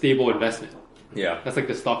not a stable investment. Yeah. That's like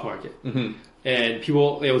the stock market. And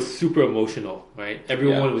people, it was super emotional, right?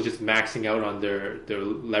 Everyone was just maxing out on their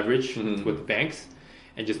leverage with the banks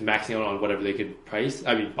and just maxing out on whatever they could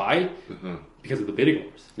buy because of the bidding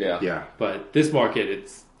wars. Yeah. But this market,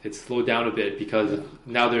 it's slowed down a bit because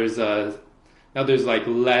now there's like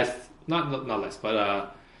less, not less,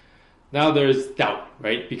 but now there's doubt,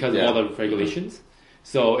 right? Because of all the regulations.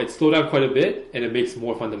 So it's slowed down quite a bit, and it makes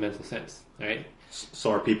more fundamental sense, right? So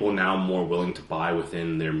are people now more willing to buy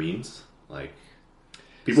within their means? Like,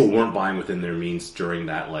 people weren't buying within their means during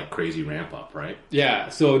that like crazy ramp up, right? Yeah.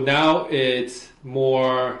 So now it's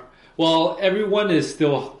more. Well, everyone is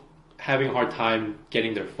still having a hard time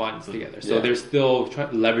getting their funds together, so they're still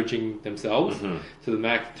leveraging themselves to the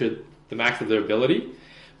max of their ability.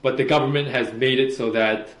 But the government has made it so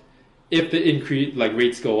that if the increase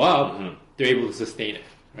rates go up, they're able to sustain it,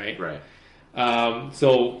 right? Right.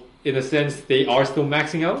 So in a sense, they are still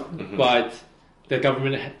maxing out, but the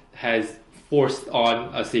government has forced on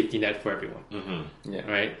a safety net for everyone,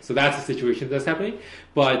 right? So that's the situation that's happening.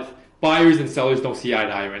 But buyers and sellers don't see eye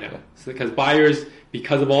to eye right now, because buyers,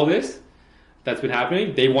 because of all this that's been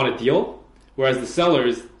happening, they want a deal, whereas the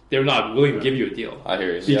sellers, they're not willing to give you a deal. I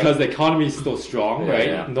hear you. Because the economy is still strong, Yeah, right?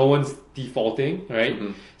 yeah. No one's defaulting, right?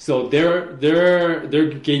 So their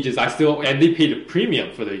gauges, and they paid a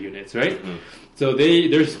premium for their units, right? So they're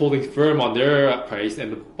just holding firm on their price,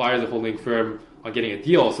 and the buyers are holding firm on getting a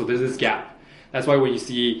deal. So there's this gap. That's why when you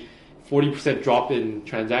see 40% drop in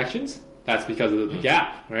transactions, that's because of the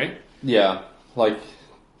gap, right? Yeah, like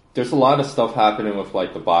there's a lot of stuff happening with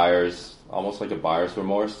like the buyers, almost like a buyer's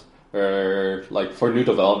remorse, or like for new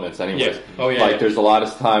developments anyways. Yeah. Oh, yeah, Like yeah. there's a lot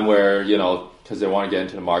of time where, because they want to get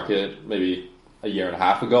into the market maybe a year and a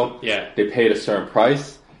half ago, Yeah. they paid a certain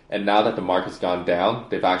price, and now that the market's gone down,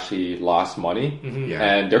 they've actually lost money, Yeah.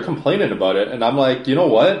 and they're complaining about it. And I'm like, you know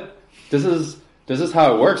what? This is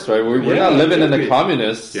how it works, right? We're Yeah, not living in exactly. a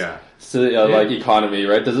communist Yeah. like economy,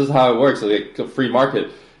 right? This is how it works, like a free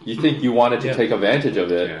market. You think you wanted to Yeah. take advantage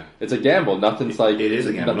of it. Yeah. It's a gamble. Nothing's like... It is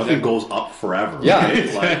again. Nothing goes up forever. Yeah. right? Like,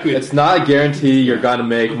 Exactly. It's not a guarantee you're going to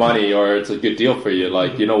make money or it's a good deal for you.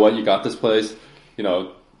 Like, you know what? You got this place.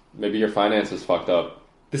 Maybe your finances fucked up.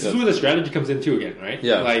 This is where the strategy comes in too again, right?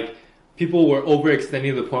 Yeah. Like, people were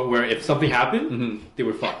overextending to the point where if something happened, they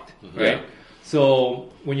were fucked, right? Yeah. So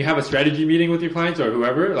when you have a strategy meeting with your clients or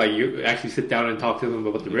whoever, like you actually sit down and talk to them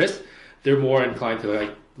about the risk, they're more inclined to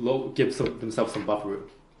like give themselves some buffer room,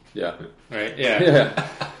 Yeah. right? Yeah. Yeah.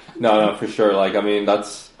 No, for sure. Like, I mean,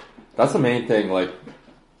 that's the main thing. Like,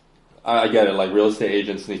 I get it. Like, real estate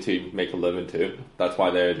agents need to make a living too. That's why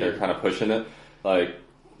they're kind of pushing it. Like,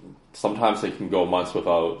 sometimes they can go months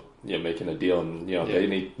without making a deal, and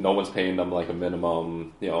no one's paying them like a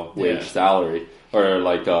minimum wage salary or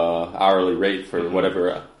like hourly rate for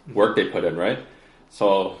whatever work they put in, right?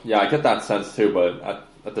 So yeah, I get that sense too, but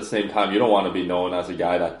at the same time, you don't want to be known as a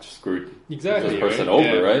guy that screwed Exactly, this person right?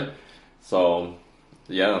 over, Yeah. right? So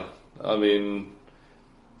yeah, I mean,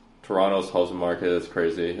 Toronto's housing market is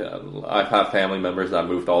crazy. I've had family members that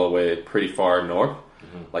moved all the way pretty far north,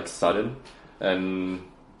 like Sutton, and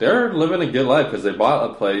they're living a good life because they bought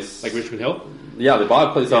a place. Like Richmond Hill? Yeah, they bought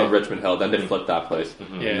a place out in Yeah. Richmond Hill, then they flipped that place.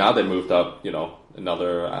 Yeah. Now they moved up,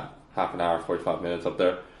 another half an hour, 45 minutes up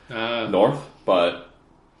there north. But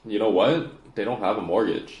you know what? They don't have a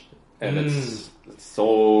mortgage. And it's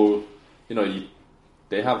so,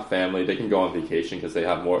 they have a family. They can go on vacation because they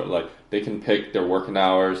have more, like, they can pick their working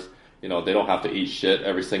hours. They don't have to eat shit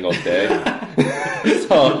every single day.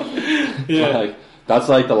 So, like, that's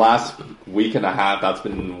like the last week and a half. That's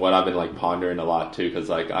been what I've been like pondering a lot too, because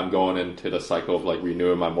like I'm going into the cycle of like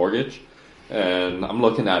renewing my mortgage, and I'm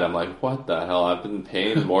looking at it. I'm like, what the hell? I've been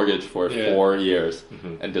paying the mortgage for 4 years,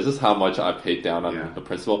 and this is how much I paid down on the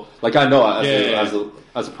principal. Like I know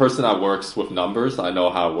as a person that works with numbers, I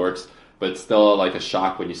know how it works, but it's still like a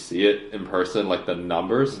shock when you see it in person, like the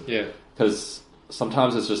numbers. Yeah. Because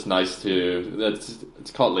sometimes it's just nice to.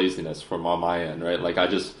 It's called laziness from on my end, right? Like I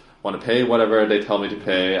just want to pay whatever they tell me to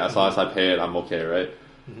pay. As long as I pay it, I'm okay, right?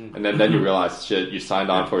 And then you realize, shit, you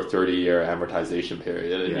signed on for a 30-year amortization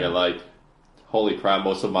period, and you're like, holy crap,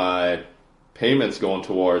 most of my payments going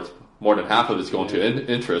towards, more than half of it's going to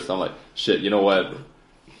interest. I'm like, shit, you know what?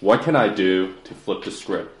 What can I do to flip the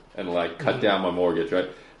script and like cut down my mortgage, right?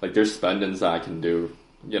 Like there's spendings that I can do,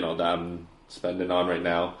 that I'm spending on right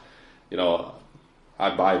now.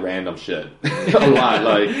 I buy random shit a lot.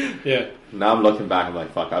 Like, now I'm looking back, I'm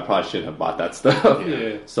like, fuck, I probably shouldn't have bought that stuff.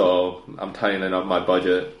 Yeah. So I'm tightening up my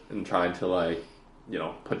budget and trying to like,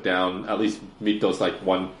 put down, at least meet those like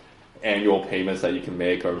one annual payments that you can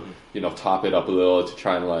make, or, top it up a little to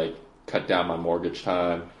try and like cut down my mortgage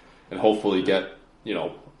time and hopefully get,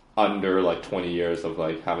 under like 20 years of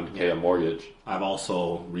like having to pay a mortgage. I've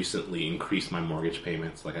also recently increased my mortgage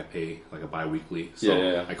payments. Like I pay like a bi-weekly. So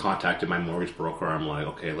Yeah. I contacted my mortgage broker. I'm like,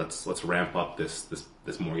 okay, let's ramp up this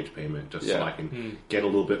mortgage payment just so I can get a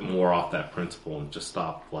little bit more off that principal and just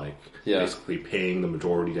stop like basically paying the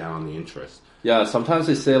majority down on the interest. Yeah, sometimes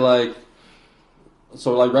they say like,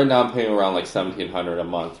 so like right now I'm paying around like $1,700 a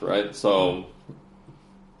month, right? So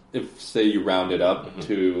if say you round it up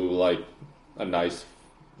to like a nice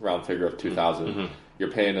round figure of 2,000, you're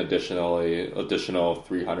paying additional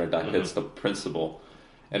 $300 that hits the principal,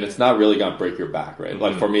 and it's not really gonna break your back, right?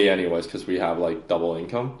 Like for me, anyways, because we have like double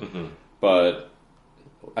income, but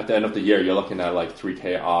at the end of the year, you're looking at like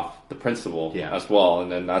 $3,000 off the principal as well,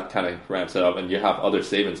 and then that kind of ramps it up, and you have other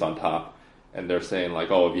savings on top. And they're saying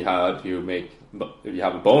like, oh, if you have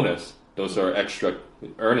a bonus, those are extra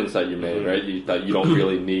earnings that you made, right? That you don't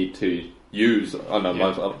really need to use on a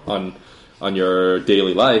month on your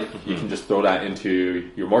daily life. You can just throw that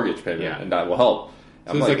into your mortgage payment, and that will help.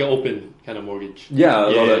 So it's like an open kind of mortgage. Yeah,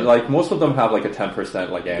 like most of them have like a 10%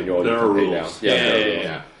 like annual. There are pay rules. down.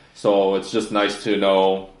 Yeah. So it's just nice to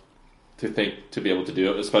know to be able to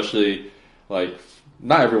do it, especially like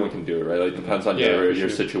not everyone can do it, right? Like it depends on your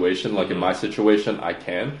situation. Like in my situation, I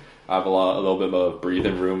can. I have a little bit of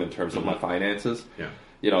breathing room in terms of my finances. Yeah.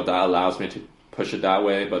 That allows me to push it that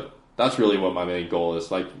way, but that's really what my main goal is.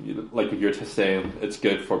 Like you're just saying, it's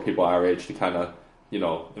good for people our age to kind of,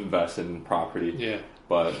 invest in property. Yeah.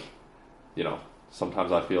 But,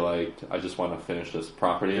 sometimes I feel like I just want to finish this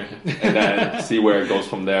property and then see where it goes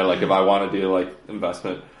from there. Like if I want to do like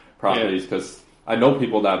investment properties, because I know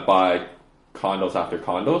people that buy condos after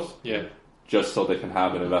condos. Yeah. Just so they can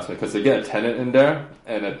have an investment, because they get a tenant in there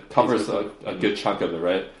and it covers a good chunk of it,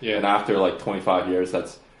 right? Yeah. And after like 25 years,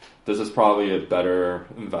 this is probably a better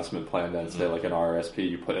investment plan than say like an RRSP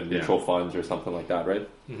you put in mutual funds or something like that, right?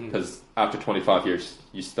 Because after 25 years,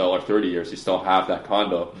 or 30 years, you still have that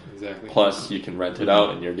condo. Exactly. Plus, you can rent it out,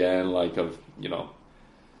 and you're getting like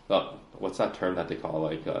what's that term that they call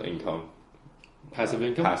like income? Passive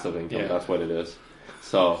income. Passive income. Yeah. That's what it is.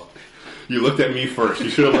 So. You looked at me first. You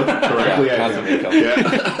should have looked correctly at him.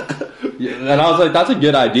 Yeah. And I was like, that's a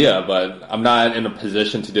good idea, but I'm not in a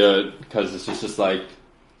position to do it because it's just like,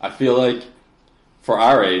 I feel like for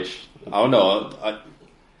our age, I don't know,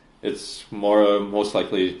 it's most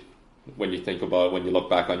likely when you look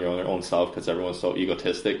back on your own self, because everyone's so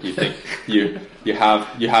egotistic, you think you have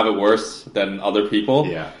it worse than other people.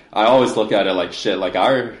 Yeah. I always look at it like shit, like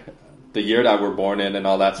the year that we're born in and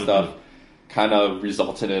all that stuff kind of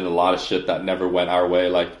resulted in a lot of shit that never went our way.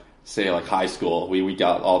 Like say like high school, we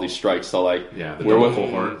got all these strikes. So like the double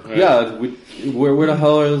cohort. Right? Yeah, where the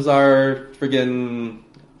hell is our friggin'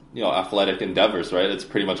 athletic endeavors, right? It's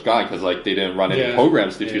pretty much gone because like they didn't run any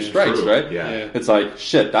programs due to strikes, right? Yeah. It's like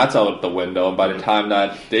shit, that's out the window. And by the time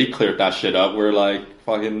that they cleared that shit up, we're like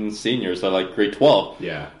fucking seniors, so like grade 12.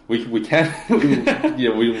 Yeah. We can't,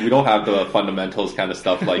 we don't have the fundamentals kind of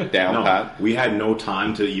stuff like down pat. We had no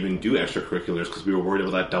time to even do extracurriculars because we were worried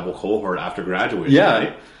about that double cohort after graduating. Yeah.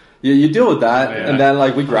 Right? You deal with that, and then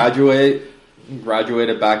like we graduated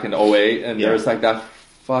back in 2008, and there was like that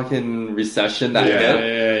fucking recession that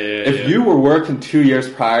hit. If you were working 2 years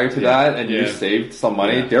prior to that and you saved some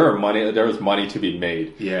money, there was money to be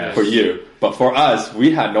made for you. But for us,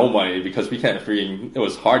 we had no money because we can't it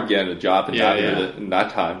was hard getting a job in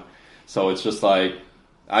that time. So it's just like,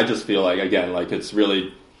 I just feel like, again, like it's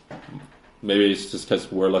really, maybe it's just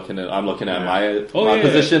because I'm looking at my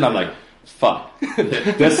position. I'm like, fuck,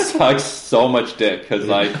 this sucks so much dick because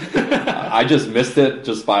like I just missed it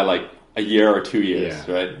just by like a year or 2 years,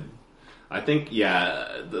 right? I think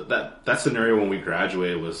that scenario when we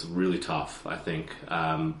graduated was really tough. I think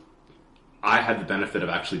I had the benefit of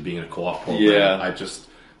actually being in a co-op program. Yeah. I just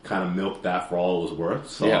kind of milked that for all it was worth.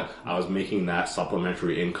 So I was making that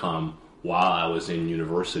supplementary income while I was in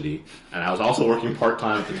university, and I was also working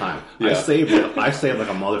part-time at the time. I saved like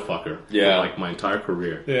a motherfucker for like my entire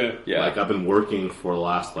career. Like I've been working for the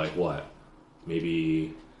last like what,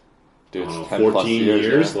 maybe 14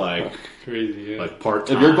 years, like crazy, like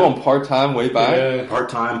part-time. If you're going part-time way back,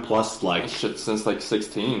 part-time plus like shit since like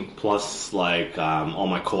 16, plus like all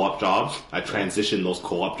my co-op jobs. I transitioned those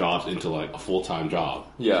co-op jobs into like a full-time job.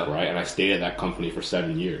 Right, and I stayed at that company for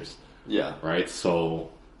 7 years. Right,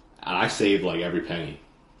 so and I saved like every penny.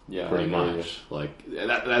 Pretty much. Like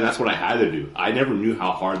that's what I had to do. I never knew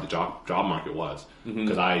how hard the job market was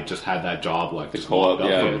because I just had that job like just walked up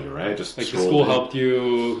for me, right? Just like the school helped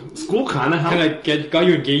you. School kind of helped. Got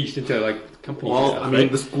you engaged into like companies. Well, stuff, I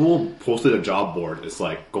mean, the school posted a job board. It's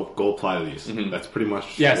like go apply to these. That's pretty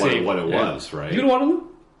much what it was, right? You know one of them?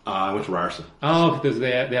 I went to Ryerson. Oh, because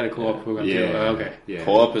they had a co-op program too. Okay. Yeah.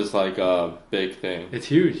 Co-op is like a big thing. It's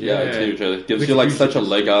huge. It's huge. It gives you like such a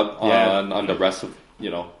leg up on the rest of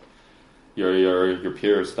your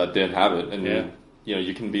peers that didn't have it, and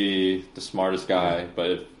you can be the smartest guy, but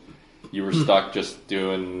if you were stuck just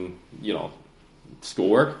doing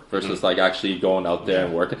schoolwork versus like actually going out there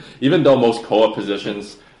and working, even though most co-op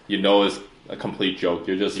positions is a complete joke,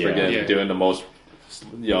 you're just doing the most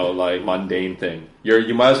like mundane thing.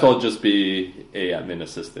 You might as well just be a admin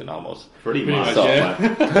assistant almost. Pretty much.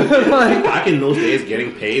 Back in those days,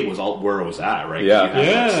 getting paid was all where it was at, right? You had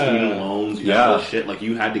like, student loans, you had all that shit. Like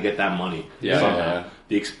you had to get that money. The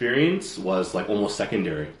experience was like almost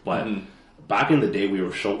secondary, but back in the day, we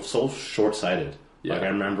were so short-sighted. Like I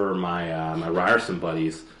remember my my Ryerson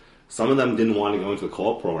buddies. Some of them didn't want to go into the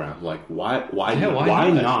co-op program. Like why not?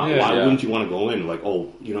 Why wouldn't you want to go in? Like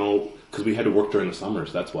because we had to work during the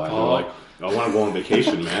summers. That's why. They're like, I want to go on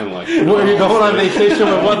vacation, man. Like, where are you going on vacation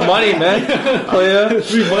with what money, man?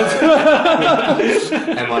 3 months.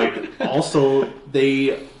 And like, also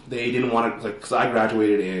they they didn't want to, like, because I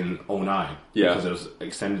graduated in 2009. Yeah. Because it was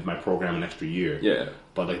extended my program an extra year. Yeah.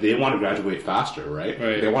 But like they didn't want to graduate faster, right?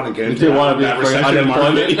 Right. They want to get into They want to be that for recession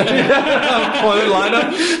market. unemployment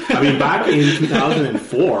lineup. I mean, back in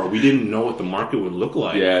 2004, we didn't know what the market would look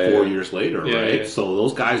like Yeah, 4 yeah. years later, Yeah, right? yeah. So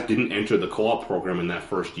those guys didn't enter the co-op program in that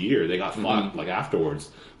first year. They got fucked like afterwards.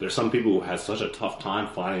 There's some people who had such a tough time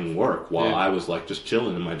finding work while Yeah. I was like just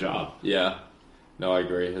chilling in my job. Yeah. No, I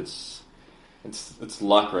agree. It's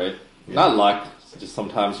luck, right? Not luck. It's just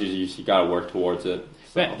sometimes you gotta work towards it.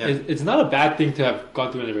 So. Man, it's not a bad thing to have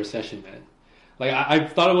gone through a recession, man. Like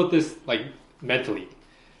I've thought about this like mentally,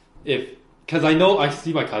 because I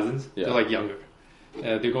see my cousins, Yeah. they're like younger,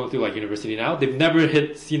 they're going through like university now. They've never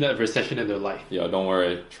seen a recession in their life. Yeah, don't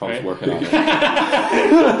worry. Trump's Right? working on it.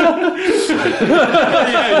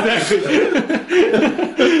 Yeah, exactly.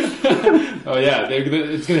 Oh yeah,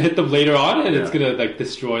 it's gonna hit them later on, and it's Yeah. gonna like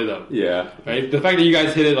destroy them. Yeah. Right? The fact that you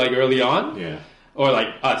guys hit it like early on, Yeah. or like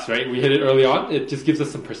us, right? We hit it early on. It just gives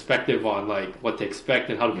us some perspective on like what to expect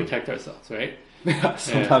and how to protect ourselves, right?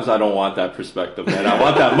 Sometimes I don't want that perspective, man. I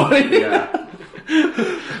want that money. Yeah.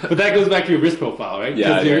 But that goes back to your risk profile, right? Yeah,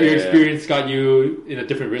 Because yeah, your yeah, experience got you in a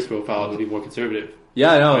different risk profile to be more conservative.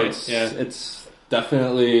 Yeah, I know. Right, It's yeah. it's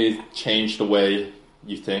definitely changed the way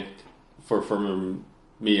you think for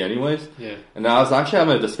me, anyways. Yeah. And I was actually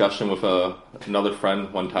having a discussion with another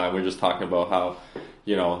friend one time. We were just talking about how,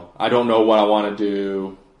 I don't know what I want to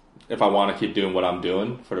do, if I want to keep doing what I'm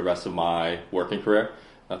doing for the rest of my working career.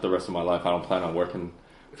 Not the rest of my life. I don't plan on working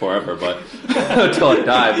forever, but until I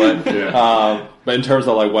die. But in terms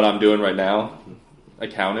of like what I'm doing right now,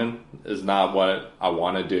 accounting is not what I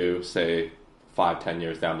want to do, say 5-10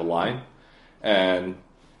 years down the line. And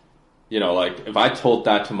like if I told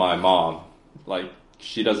that to my mom, like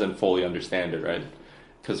she doesn't fully understand it, right?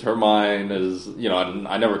 Because her mind is,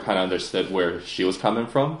 I never kind of understood where she was coming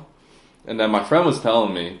from. And then my friend was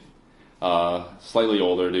telling me, slightly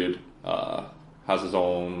older dude, has his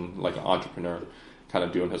own, like, entrepreneur, kind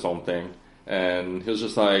of doing his own thing. And he was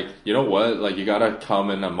just like, you know what? Like, you gotta come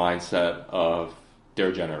in a mindset of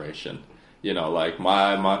their generation. Like,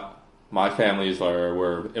 my families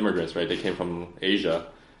were immigrants, right? They came from Asia.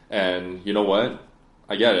 And you know what?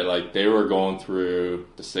 I get it. Like, they were going through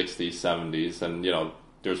the 60s, 70s, and,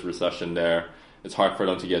 there's recession there. It's hard for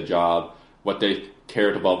them to get a job. What they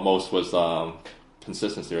cared about most was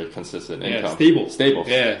consistency, right? Consistent income. Stable.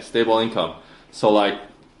 Yeah. Stable income. So, like,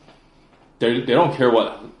 they don't care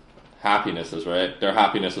what happiness is, right? Their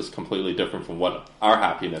happiness is completely different from what our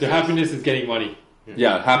happiness Their is. happiness is getting money.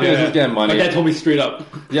 Yeah, happiness is getting money. My dad told me straight up.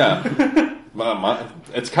 Yeah.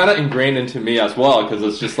 It's kind of ingrained into me as well, because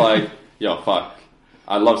it's just like, fuck.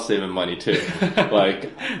 I love saving money too.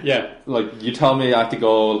 Like, Yeah. like you tell me I have to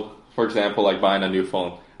go, for example, like buying a new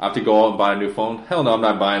phone. I have to go out and buy a new phone. Hell no, I'm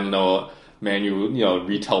not buying no manual,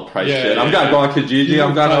 retail price shit. I'm gonna go on Kijiji.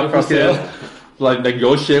 I'm gonna fucking like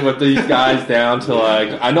negotiate with these guys down to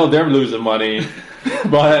like, I know they're losing money,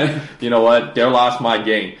 but you know what? They lost my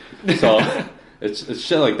gain. So it's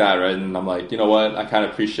shit like that, right? And I'm like, you know what? I kind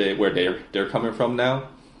of appreciate where they're coming from now,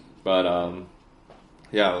 but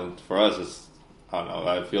yeah, for us, it's, I don't know.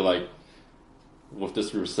 I feel like with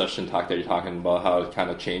this recession talk that you're talking about, how it kind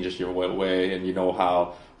of changes your way, and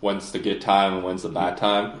how when's the good time and when's the bad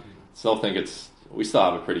time. Still think we still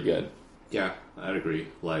have it pretty good. Yeah, I'd agree.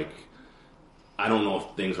 Like, I don't know if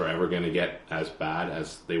things are ever going to get as bad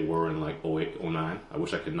as they were in like 08, 09. I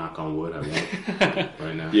wish I could knock on wood. I won't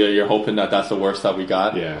right now. Yeah, you're hoping that that's the worst that we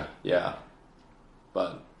got. Yeah. Yeah.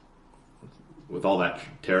 But with all that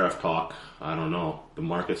tariff talk, I don't know. The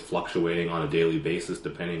market's fluctuating on a daily basis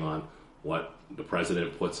depending on what the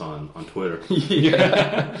president puts on Twitter.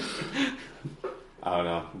 Yeah. I don't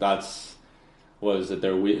know. What is it?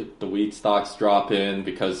 The wheat stocks drop in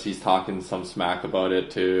because he's talking some smack about it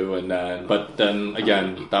too, but then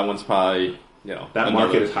again, that one's probably that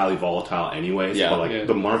market is highly volatile anyways. Yeah. But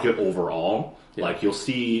the market overall, like you'll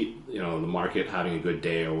see, the market having a good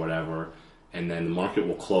day or whatever, and then the market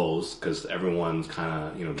will close because everyone's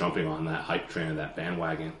kind of jumping on that hype train, that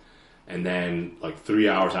bandwagon, and then like 3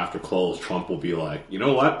 hours after close, Trump will be like, you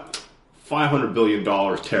know what? $500 billion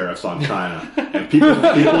tariffs on China, and people's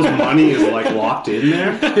money is like locked in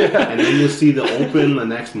there, and then you'll see the open the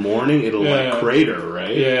next morning, it'll like crater,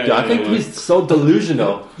 right? Yeah, I think he's so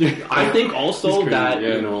delusional. I think also crazy,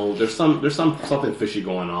 that there's something fishy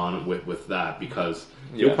going on with that, because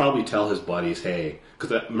he'll probably tell his buddies, hey,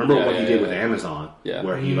 because remember what he did with Amazon,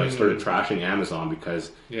 where he like started trashing Amazon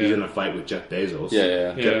because he's in a fight with Jeff Bezos.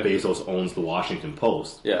 Jeff Bezos owns the Washington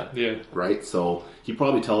Post. Yeah. Right? So he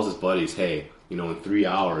probably tells his buddies, hey, in 3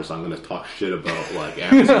 hours I'm going to talk shit about like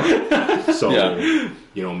Amazon. So,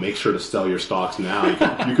 make sure to sell your stocks now.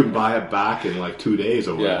 You can buy it back in like 2 days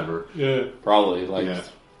or whatever. Yeah. Probably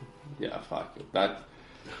fuck that.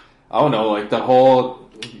 I don't know, like the whole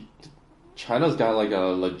China's got like a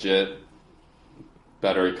legit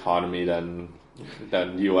better economy than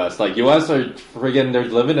US. Like US are friggin' they're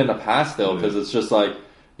living in the past still because it's just like,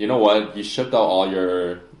 you know what, you shipped out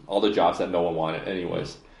all the jobs that no one wanted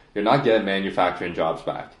anyways. You're not getting manufacturing jobs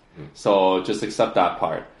back. So just accept that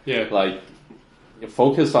part. Yeah. Like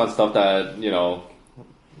focus on stuff that,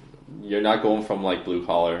 you're not going from like blue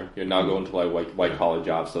collar, you're not going to like white collar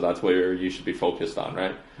jobs, so that's where you should be focused on,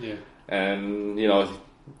 right? Yeah. And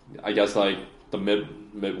I guess like the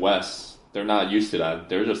Midwest, they're not used to that.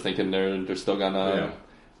 They're just thinking they're still gonna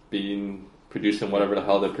be producing whatever the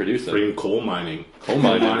hell they're producing. Freaking coal mining. Coal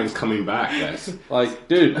mining's coming back, guys. Like,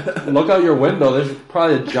 dude, look out your window. There's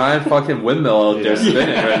probably a giant fucking windmill out there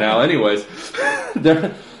spinning right now. Anyways,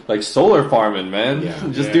 they're like solar farming, man. Yeah.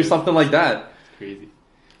 Just do something like that. It's crazy.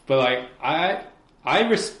 But like, I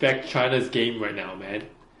respect China's game right now, man.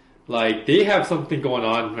 Like, they have something going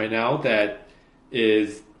on right now that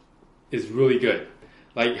is really good.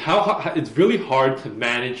 Like, how it's really hard to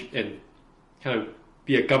manage and kind of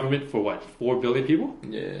be a government for 4 billion people?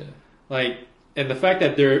 Yeah. Like, and the fact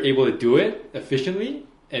that they're able to do it efficiently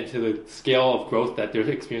and to the scale of growth that they're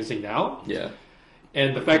experiencing now. Yeah.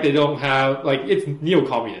 And the fact they don't have, like, it's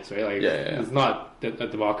neo-communist, right? Like, Yeah. it's not a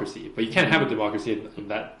democracy. But you can't have a democracy on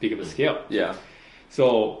that big of a scale. Yeah.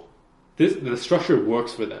 So, the structure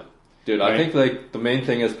works for them. Dude, right? I think, like, the main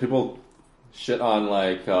thing is people shit on,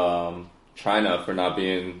 like, China for not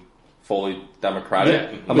being fully democratic.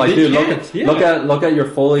 Yeah, I'm but like, they dude, can't. look at your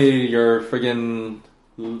friggin'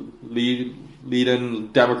 leading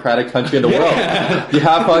democratic country in the world. You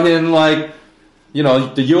have fucking like,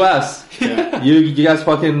 the U.S. Yeah. You guys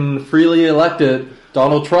fucking freely elected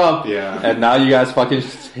Donald Trump. Yeah. And now you guys fucking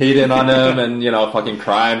hating on him and fucking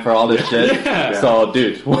crying for all this shit. Yeah. So,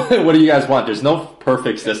 dude, what do you guys want? There's no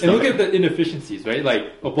perfect system. And look at the inefficiencies, right?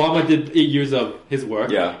 Like, Obama did 8 years of his work.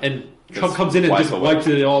 Yeah. And Trump comes in and just wipes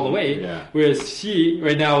it all away. Yeah. Whereas Xi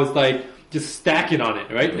right now is like just stacking on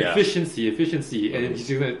it, right? Yeah. Efficiency, and he's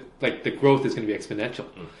gonna like the growth is gonna be exponential.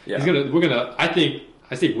 Yeah.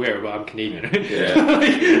 I say where, but I'm Canadian, right? Yeah.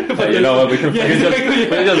 But You know what? We can exactly. we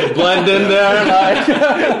can just blend in there. Like.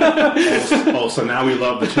 So now we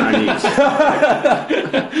love the Chinese.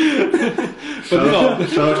 Shout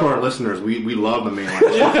out to our listeners. We love the mainland.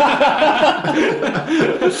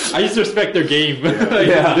 I just respect their game.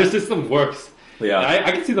 Their system works. Yeah.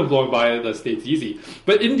 I can see them blowing by the States easy.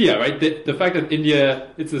 But India, right? The fact that India,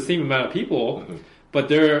 it's the same amount of people, but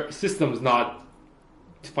their system's not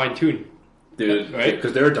fine-tuned. Dude, right?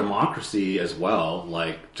 Because they're a democracy as well,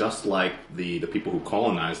 just like the people who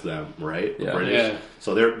colonized them, right? The Yeah. British. Yeah.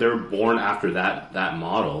 So they're born after that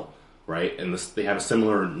model, right? And they have a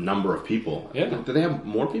similar number of people. Yeah. Do they have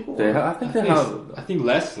more people? I think they have I think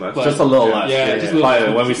less. Less. But just a little less. Yeah, just a little Probably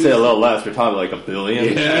less. when we say a little less, we're talking like a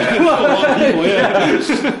billion. Yeah. A lot of people,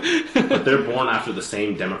 yeah. But they're born after the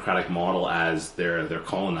same democratic model as their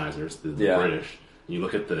colonizers, the British. You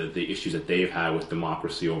look at the issues that they've had with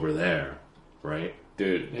democracy over there, right?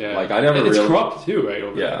 Dude, Yeah. like I never and it's really... corrupt too, right?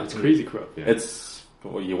 Over Yeah. there. It's crazy corrupt. Yeah. It's,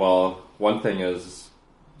 one thing is,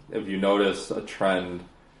 if you notice a trend,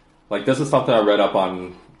 like this is something I read up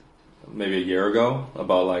on maybe a year ago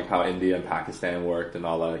about like how India and Pakistan worked and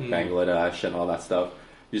all that, like Bangladesh and all that stuff.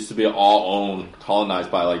 Used to be all owned, colonized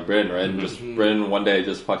by like Britain, right? And just Britain one day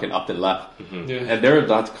just fucking upped and left. Yeah. And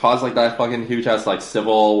that's caused like that fucking huge ass like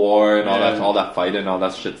civil war and all that fighting, all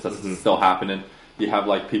that shit that's still happening. You have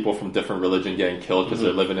like people from different religion getting killed because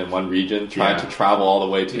they're living in one region, trying to travel all the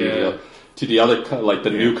way to the other, like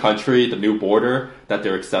the new country, the new border that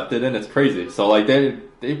they're accepted in. It's crazy. So like they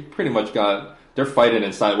pretty much they're fighting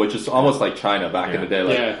inside, which is almost like China back in the day,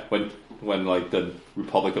 like when like the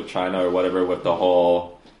Republic of China or whatever with the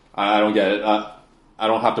whole. I don't get it. I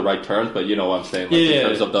don't have the right terms, but you know what I'm saying. Like in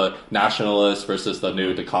terms of the nationalists versus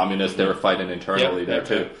the communists, they were fighting internally there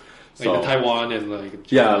too. Like the Taiwan and like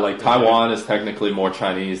China. Like Taiwan is technically more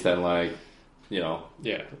Chinese than like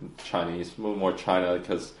Chinese, more China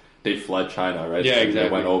because they fled China, right? Yeah, so exactly. They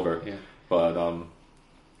went over. Yeah. But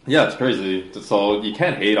it's crazy. So you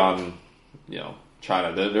can't hate on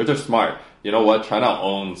China. They're just smart. You know what? China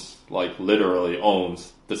literally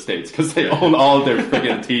owns the states because they own all of their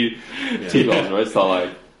freaking T-bills, right? So like,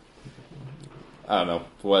 I don't know.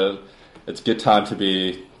 Well, it's a good time to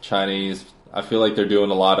be Chinese. I feel like they're doing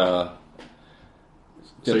a lot of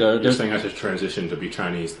So Yeah, you're saying I should transition to be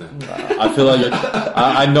Chinese then? I feel like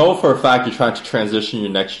I know for a fact you're trying to transition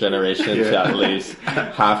your next generation to at least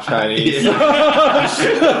half Chinese.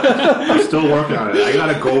 I'm still working on it. I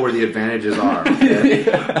gotta go where the advantages are. Okay?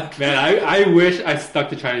 Man, I wish I stuck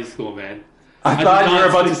to Chinese school, man. I thought you were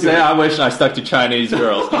about to say, I wish I stuck to Chinese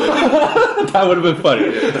girls. That would have been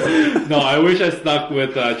funny. No, I wish I stuck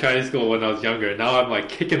with Chinese school when I was younger. Now I'm like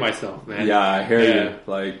kicking myself, man. Yeah, I hear you.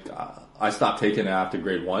 Like, I stopped taking it after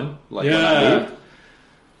grade 1. Like, when Yeah.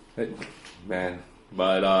 I moved. Man.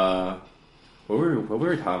 But, what were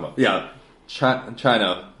we talking about? Yeah,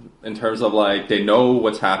 China, in terms of, like, they know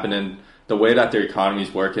what's happening, the way that their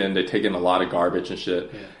economy's working, they take in a lot of garbage and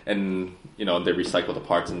shit, and, you know, they recycle the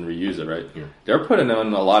parts and reuse it, right? Yeah. They're putting in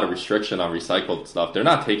a lot of restriction on recycled stuff. They're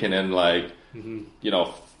not taking in, like, you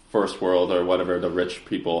know, first world or whatever, the rich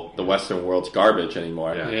people, the Western world's garbage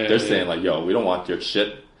anymore. Yeah. Yeah, They're yeah. saying, like, yo, we don't want your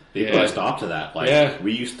shit. They put a stop to that. Like,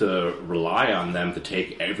 we used to rely on them to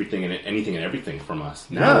take everything and anything and everything from us.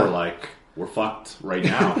 Now Yeah. we're like, we're fucked right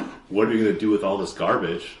now. What are we going to do with all this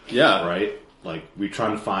garbage? Yeah. Right? Like, we try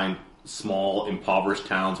and find small, impoverished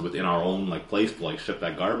towns within our own, like, place to, like, ship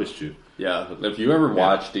that garbage to. Yeah, if you ever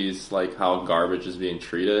watch these, like, how garbage is being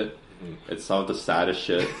treated, it's some of the saddest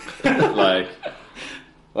shit. like,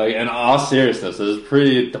 in all seriousness, it's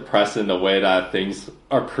pretty depressing the way that things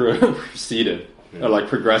are proceeded. Or, like,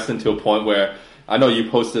 progressing to a point where, I know you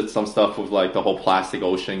posted some stuff with, like, the whole plastic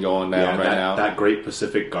ocean going down now. That Great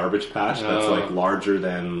Pacific Garbage Patch that's, like, larger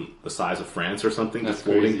than the size of France or something, That's just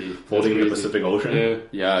floating crazy. in the Pacific Ocean. Yeah.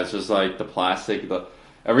 Yeah, it's just like the plastic.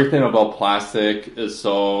 Everything about plastic is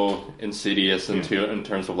so insidious in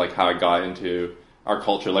terms of like how it got into our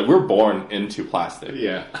culture. Like we're born into plastic.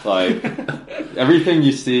 Yeah. Like everything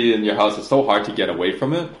you see in your house, it's so hard to get away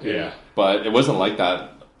from it. Yeah. But it wasn't like that.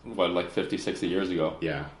 Like 50, 60 years ago.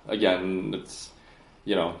 Yeah. Again, it's,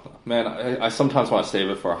 you know, man, I sometimes want to save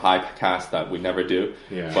it for a high cast that we never do.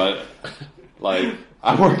 Yeah. But like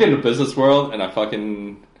I work in the business world and I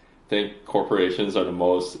fucking think corporations are the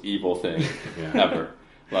most evil thing ever.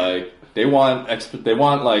 Like they want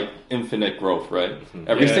like infinite growth, right?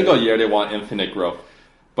 Every single year they want infinite growth.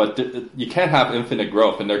 But you can't have infinite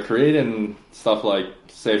growth, and they're creating stuff like,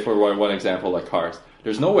 say for one example, like cars.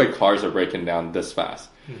 There's no way cars are breaking down this fast.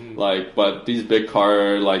 Like, but these big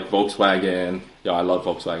car like Volkswagen, I love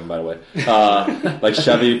Volkswagen by the way, like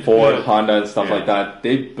Chevy, Ford, Honda, and stuff like that.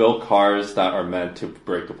 They build cars that are meant to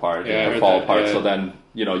break apart and fall apart. So then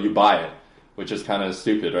you buy it, which is kind of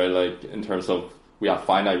stupid, right? Like in terms of we have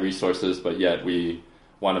finite resources, but yet we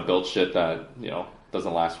want to build shit that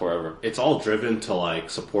doesn't last forever. It's all driven to like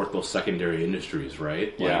support those secondary industries,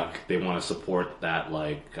 right? Like, they want to support that,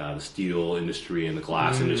 like the steel industry and the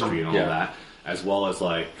glass industry and all that, as well as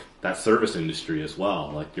like that service industry as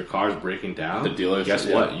well. Like your car's breaking down, the dealers. Guess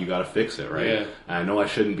what? You got to fix it, right? Yeah. And I know I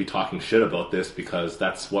shouldn't be talking shit about this because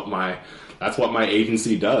that's what my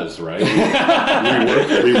agency does, right?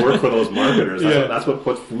 we work for those marketers. That's what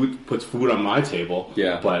puts food on my table.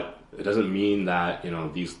 Yeah. But it doesn't mean that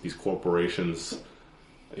these corporations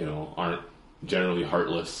aren't generally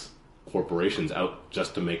heartless corporations out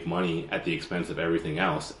just to make money at the expense of everything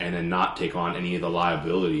else, and then not take on any of the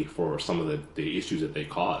liability for some of the issues that they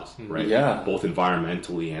cause, right? Yeah. Both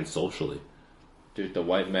environmentally and socially. Dude, the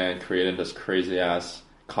white man created this crazy ass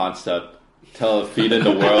concept feeding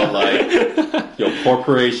the world like,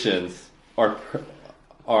 corporations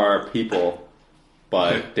are people,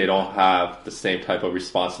 but they don't have the same type of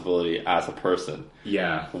responsibility as a person.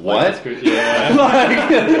 Yeah. What?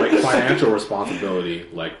 Like financial responsibility.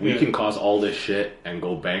 Like we can cause all this shit and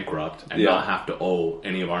go bankrupt and not have to owe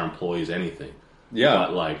any of our employees anything. Yeah.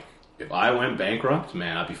 But like if I went bankrupt,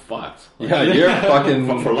 man, I'd be fucked. Like, You're fucking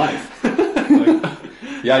for life.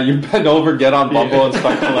 you bend over, get on Bumble, and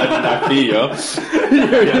start collecting that fee,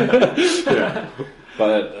 Yeah.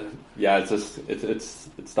 But it's just it's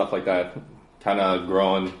stuff like that. Kind of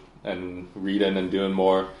growing and reading and doing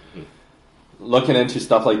more. Looking into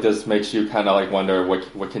stuff like this makes you kind of like wonder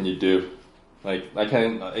what can you do. Like I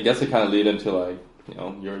guess it kind of lead into like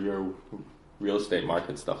your real estate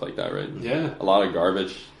market stuff like that, right? Yeah. A lot of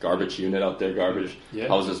garbage unit out there,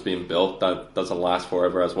 houses being built that doesn't last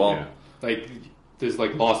forever as well. Yeah. Like there's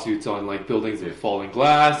like lawsuits on like buildings with falling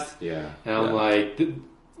glass. Yeah. And I'm like,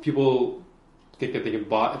 people think that they can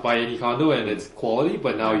buy any condo and it's quality,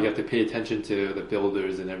 but now you have to pay attention to the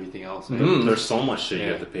builders and everything else. Right? There's so much shit you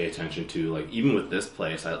have to pay attention to. Like even with this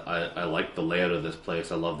place, I like the layout of this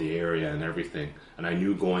place. I love the area and everything. And I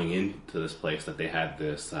knew going into this place that they had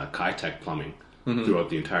this Kitech plumbing, throughout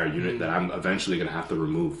the entire unit that I'm eventually going to have to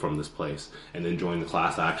remove from this place, and then join the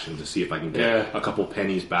class action to see if I can get a couple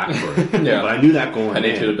pennies back for it. Yeah. But I knew that going Penny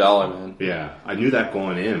in. to the dollar, man. Yeah, I knew that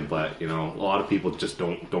going in, but a lot of people just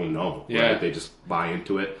don't know. Yeah. Right? They just buy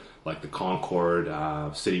into it, like the Concord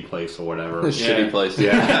City Place or whatever. Shitty place.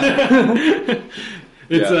 Yeah.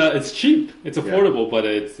 It's cheap, it's affordable, but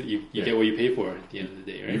it's you get what you pay for at the end of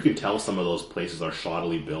the day, right? You can tell some of those places are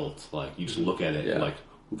shoddily built. Like you just look at it, like,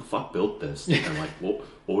 who the fuck built this? And like, what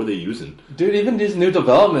were they using? Dude, even these new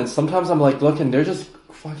developments, sometimes I'm like looking, they're just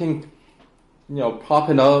fucking,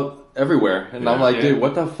 popping up everywhere. And I'm like, dude,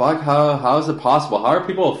 what the fuck? How is it possible? How are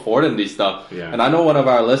people affording these stuff? Yeah. And I know one of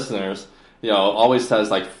our listeners, always says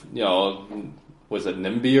like, was it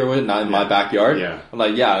NIMBY or what? Not in my backyard? Yeah. I'm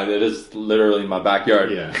like, yeah, it is literally my backyard.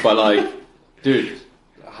 Yeah. But like, dude,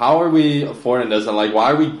 how are we affording this? And like,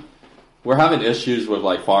 why are we're having issues with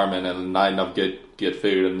like farming and not enough good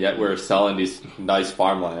food, and yet we're selling these nice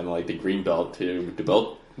farmland like the Greenbelt to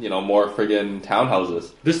build, more friggin'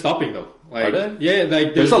 townhouses. They're stopping though. Like, are they? Yeah,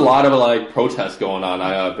 like there's a lot of like protests going on.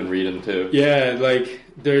 I've been reading too. Yeah, like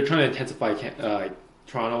they're trying to intensify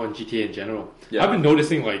Toronto and GTA in general. Yeah. I've been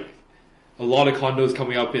noticing like a lot of condos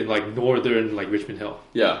coming up in like northern like Richmond Hill.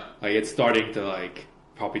 Yeah, Like it's starting to like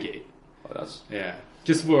propagate. oh, that's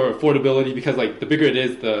Just for affordability, because like the bigger it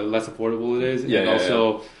is, the less affordable it is, and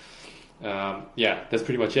also. That's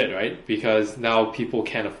pretty much it, right? Because now people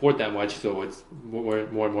can't afford that much, so it's more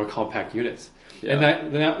and more compact units. Yeah.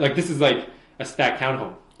 And that like this is like a stacked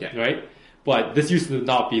townhome, right? But this used to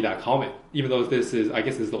not be that common, even though this is, I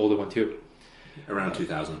guess, this is the older one too. Around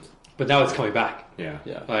 2000. But now it's coming back. Yeah.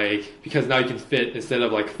 Like because now you can fit, instead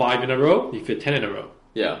of like 5 in a row, you fit 10 in a row.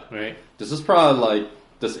 Yeah. Right. This is probably like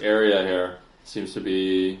this area here seems to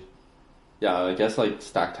be, I guess like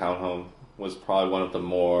stacked townhome was probably one of the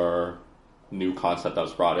more new concept that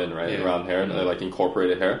was brought in around here, and like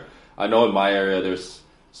incorporated here. I know in my area there's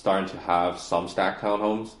starting to have some stacked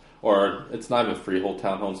townhomes, or it's not even freehold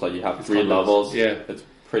townhomes. Like you have 3 levels. Yeah, it's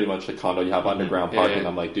pretty much a condo. You have underground parking.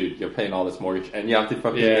 I'm like, dude, you're paying all this mortgage, and you have to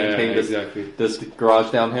fucking maintain this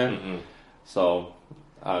garage down here. Mm-hmm. So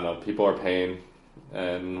I don't know. People are paying,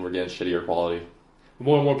 and we're getting shittier quality.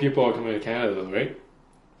 More and more people are coming to Canada, though, right?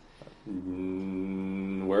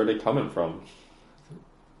 Where are they coming from?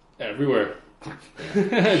 Everywhere.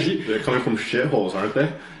 They're coming from shitholes, aren't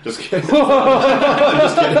they? Just kidding. I'm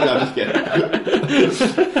just kidding.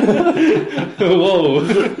 Whoa.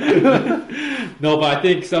 No, but I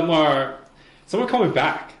think some are coming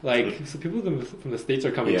back. Like so people from the States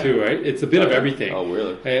are coming too, right? It's a bit of everything. Oh,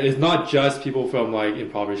 really? It's not just people from like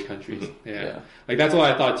impoverished countries. Yeah. Like that's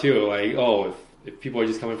what I thought too. Like, if people are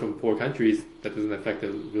just coming from poor countries, that doesn't affect the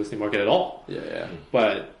real estate market at all. Yeah.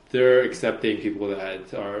 But they're accepting people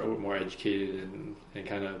that are more educated and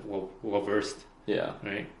kind of well versed. Yeah.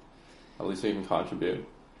 Right. At least we can contribute.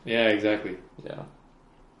 Yeah, exactly. Yeah.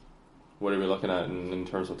 What are we looking at in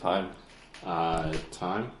terms of time?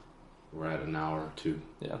 Time? We're at an hour or 2.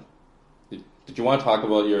 Yeah. Did you want to talk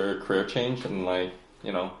about your career change and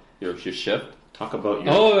your shift? Talk about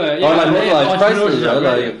your entrepreneurship.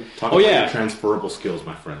 Your transferable skills,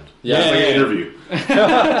 my friend. Interview.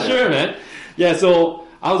 Sure, man. Yeah, so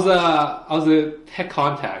I was a tech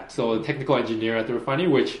contact, so a technical engineer at the refinery,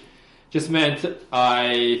 which just meant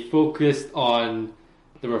I focused on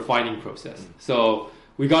the refining process. So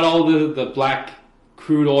we got all the black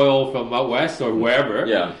crude oil from out west or wherever.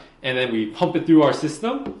 Yeah. And then we pump it through our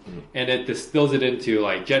system, and it distills it into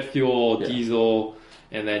like jet fuel, diesel,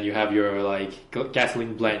 and then you have your like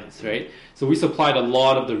gasoline blends, right? So we supplied a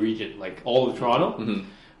lot of the region, like all of Toronto,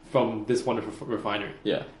 from this one refinery.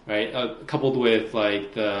 Yeah. Right. Coupled with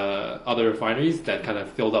like the other refineries that kind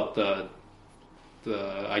of filled up the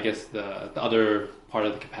other part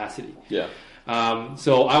of the capacity. Yeah.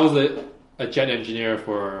 So I was a jet engineer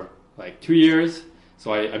for like 2 years.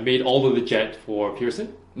 So I made all of the jet for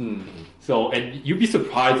Pearson. Mm-hmm. So, and you'd be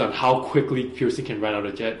surprised on how quickly Pearson can run out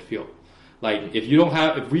of jet fuel. Like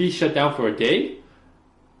if we shut down for a day,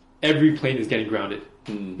 every plane is getting grounded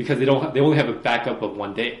because they only have a backup of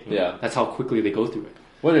 1 day. Yeah, that's how quickly they go through it.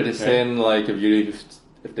 What are they saying? Like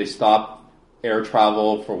if they stop air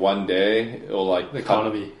travel for 1 day, it'll like the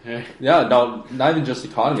economy. Yeah, no, not even just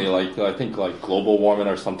economy. Like I think like global warming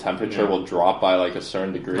or some temperature will drop by like a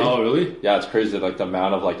certain degree. Oh, really? Yeah, it's crazy. Like the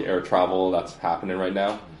amount of like air travel that's happening right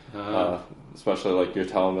now. Especially like you're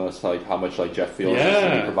telling us like how much like jet fuel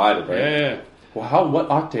is being provided, right? Yeah. Well, what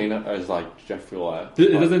octane is like jet fuel at?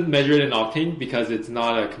 It doesn't measure it in octane because it's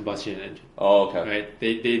not a combustion engine. Oh, okay.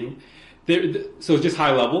 Right? So it's just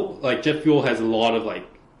high level. Like jet fuel has a lot of like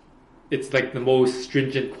it's like the most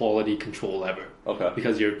stringent quality control ever. Okay.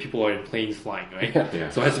 Because people are in planes flying, right? Yeah.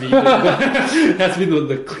 So it has to be it has to be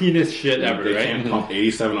the cleanest shit ever, They right? can't pump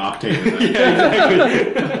 87 octane in that.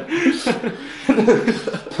 Yeah, exactly.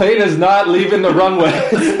 Plane is not leaving the runway.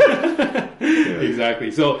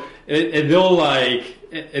 Exactly. So and they'll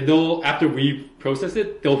after we process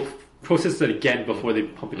it, they'll process it again before they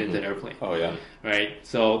pump it into the airplane. Oh yeah. Right?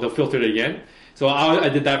 So they'll filter it again. So I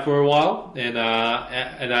did that for a while, and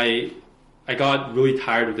I got really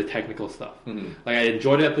tired of the technical stuff. Mm-hmm. Like I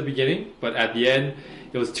enjoyed it at the beginning, but at the end,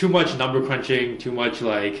 it was too much number crunching, too much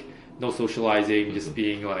like no socializing, just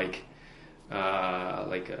being like a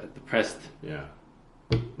depressed,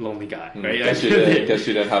 lonely guy, right? Guess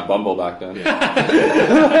you didn't have Bumble back then.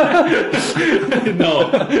 No.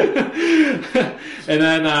 And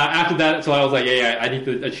then after that, so I was like, hey, I need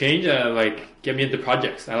a change. Like, get me into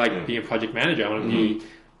projects. I like being a project manager. I want to be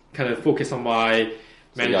kind of focused on my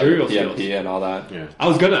managerial skills. PMP and all that. Yeah. I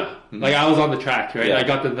was gonna. Like, I was on the track, right? Yeah. I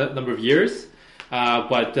got the number of years.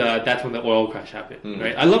 But that's when the oil crash happened,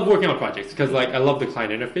 right? I love working on projects because, like, I love the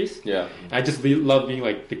client interface. Yeah. I just love being,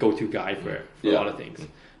 like, the go-to guy for a lot of things.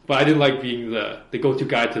 But I didn't like being the go-to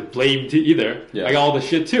guy to blame to either. Yeah. I got all the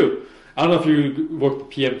shit too. I don't know if you work with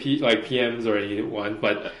PMs or anyone,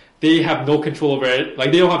 but they have no control over it.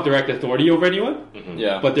 Like, they don't have direct authority over anyone,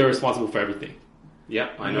 but they're responsible for everything. Yeah,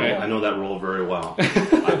 I know. Right. I know that role very well.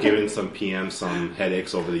 I've given some PMs some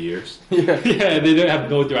headaches over the years. Yeah, they don't have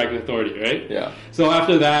no direct authority, right? Yeah. So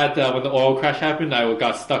after that, when the oil crash happened, I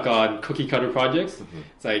got stuck on cookie cutter projects.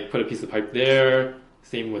 It's like, put a piece of pipe there,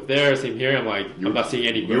 same with there, same here. I'm like, I'm not seeing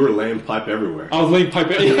any growth. You were laying pipe everywhere. I was laying pipe.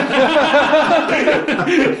 I've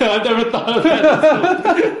never thought of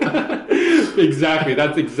that. Exactly,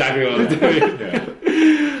 that's exactly what I was doing.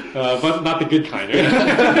 But not the good kind, right?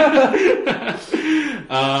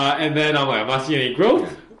 And then I'm like, I'm not seeing any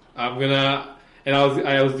growth. And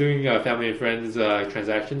I was doing family and friends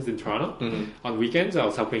transactions in Toronto on weekends. I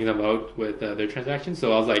was helping them out with their transactions.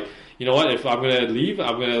 So I was like, you know what? If I'm gonna leave,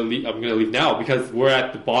 I'm gonna leave now because we're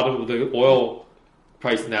at the bottom of the oil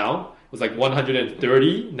price now. It was like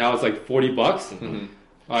 130. Now it's like $40.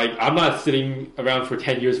 Like, I'm not sitting around for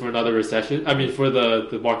 10 years for another recession. I mean, for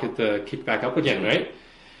the market to kick back up again, right?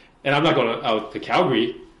 And I'm not going out to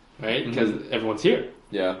Calgary, right? Because everyone's here.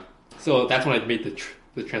 Yeah. So that's when I made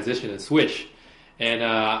the transition and switch. And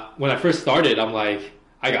when I first started, I'm like,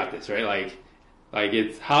 I got this, right? Like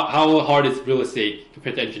it's how hard is real estate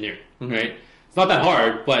compared to engineering, right? It's not that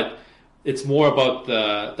hard, but it's more about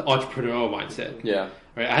the entrepreneurial mindset. Yeah.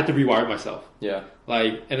 Right? I had to rewire myself. Yeah.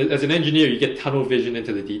 Like, and as an engineer, you get tunnel vision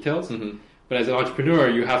into the details. But as an entrepreneur,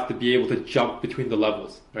 you have to be able to jump between the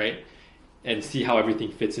levels, right? And see how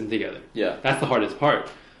everything fits in together. Yeah. That's the hardest part.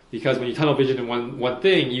 Because when you tunnel vision in one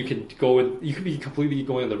thing, you can be completely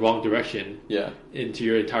going in the wrong direction into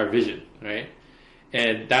your entire vision, right?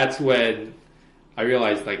 And that's when I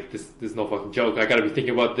realized, like, this is no fucking joke. I gotta be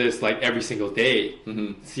thinking about this, like, every single day,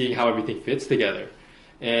 seeing how everything fits together.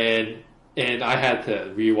 And I had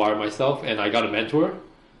to rewire myself, and I got a mentor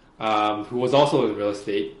who was also in real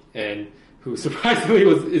estate, and who surprisingly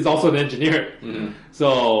is also an engineer.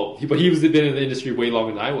 So, but he's been in the industry way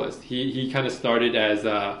longer than I was. He kind of started as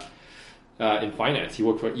in finance. He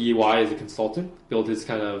worked for EY as a consultant, built his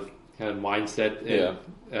kind of mindset and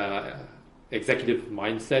executive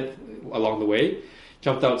mindset along the way.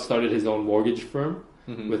 Jumped out, started his own mortgage firm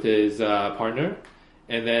with his partner,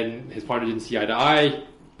 and then his partner didn't see eye to eye.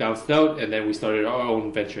 Bounced out, and then we started our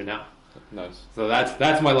own venture now. Nice. So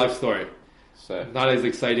that's my life story. So, not as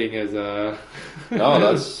exciting as no,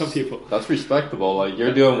 that's some people. That's respectable. Like,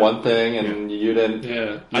 you're doing one thing, and you didn't.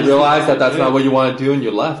 Yeah. You realize that's not what you want to do, and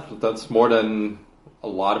you left. That's more than a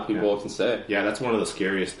lot of people can say. Yeah, that's one of the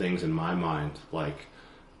scariest things in my mind. Like,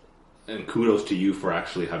 and kudos to you for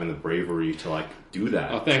actually having the bravery to, like, do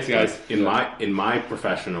that. Oh, thanks, guys. Like, in my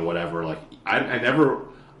profession or whatever, like, I never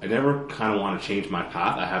kind of want to change my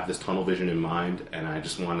path. I have this tunnel vision in mind, and I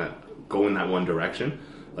just want to go in that one direction.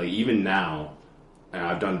 Like, even now, and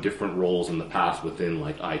I've done different roles in the past within,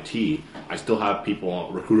 like, IT. I still have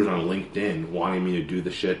recruiters on LinkedIn wanting me to do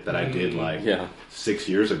the shit that I did, like, 6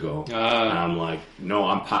 years ago. And I'm like, no,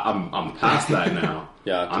 I'm past that now.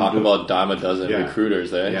 Talk about dime a dozen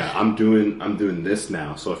recruiters, eh? Yeah, I'm doing this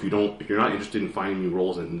now. So if you're not interested in finding new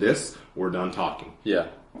roles in this, we're done talking. Yeah.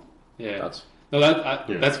 That's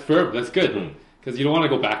firm. That's good. Because you don't want to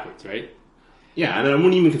go backwards, right? Yeah, and I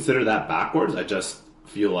wouldn't even consider that backwards. I just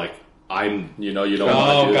feel like you don't want to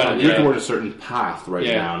do that. I'm moving toward a certain path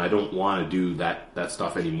now, and I don't want to do that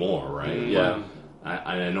stuff anymore, right?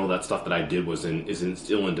 I know that stuff that I did isn't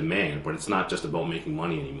still in demand, but it's not just about making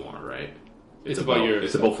money anymore, right? It's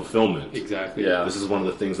about fulfillment. Exactly. Yeah. This is one of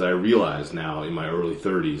the things that I realize now in my early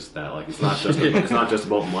 30s, that like it's not just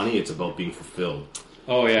about money, it's about being fulfilled.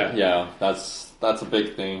 Oh yeah. Yeah, that's a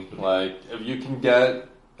big thing. Like, if you can get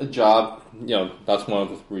a job, that's one of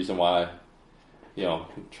the reason why, I'm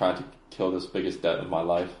trying to kill this biggest debt of my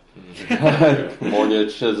life.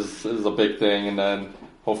 Mortgage is a big thing, and then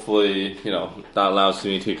hopefully, that allows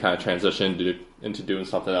me to kind of transition into doing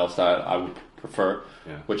something else that I would prefer,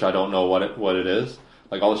 which I don't know what it is.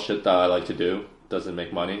 Like, all the shit that I like to do doesn't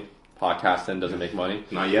make money. Podcasting doesn't make money.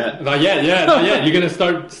 Not yet. Not yet. You're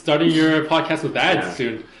gonna starting your podcast with ads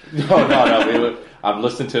soon. No. I've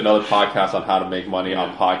listened to another podcast on how to make money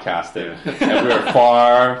on podcasting, and we are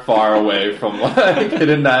far, far away from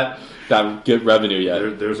hitting that good revenue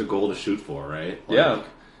yet. There's a goal to shoot for, right?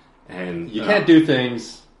 And you can't do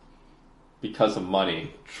things because of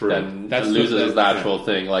money. True. Then that loses the actual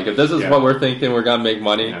thing. Like, if this is what we're thinking, we're gonna make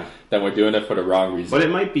money, then we're doing it for the wrong reason. But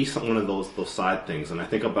it might be one of those side things. And I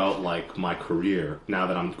think about like my career now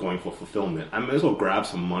that I'm going for fulfillment. I may as well grab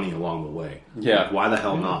some money along the way. Yeah. Like, why the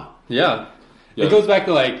hell not? Yeah. It goes back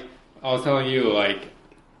to like I was telling you, like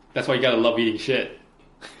that's why you gotta love eating shit,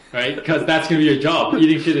 right? Because that's gonna be your job.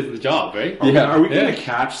 Eating shit is the job, right? Are we gonna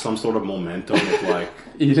catch some sort of momentum with like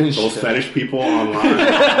eating those shit. fetish people online?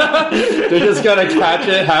 They're just gonna catch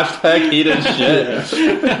it. # eating shit.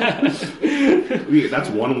 That's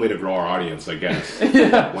one way to grow our audience, I guess.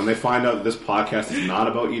 Yeah. When they find out this podcast is not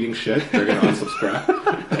about eating shit, they're gonna unsubscribe.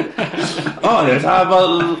 It's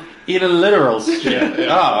about eating literal shit.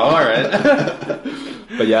 Oh, all right.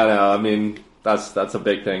 But I mean, that's a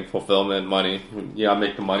big thing. Fulfillment, money.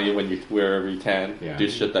 Make the money wherever you can. Yeah. Do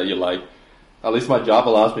shit that you like. At least my job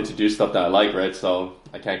allows me to do stuff that I like, right? So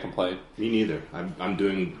I can't complain. Me neither. I'm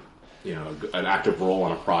doing, an active role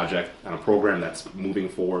on a project and a program that's moving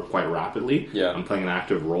forward quite rapidly. Yeah. I'm playing an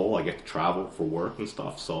active role. I get to travel for work and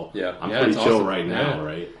stuff. So I'm Yeah, pretty it's chill awesome. right now,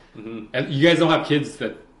 right? Mm-hmm. And you guys don't have kids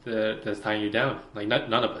that's tying you down. Like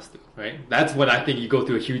none of us do, right? That's when I think you go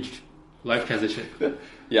through a huge life transition.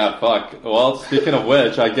 Yeah, fuck. Well, speaking of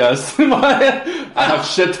which, I guess I have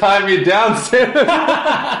shit tying me down soon.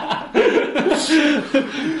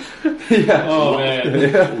 Oh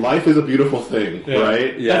man, Life is a beautiful thing,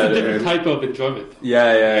 right? That's a different type of enjoyment.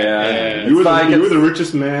 Yeah. You were the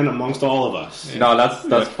richest man amongst all of us. No,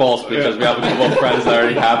 that's false, because we have a couple of friends that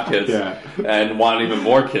already have kids and want even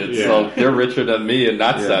more kids. Yeah. So they're richer than me in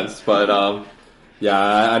that sense. But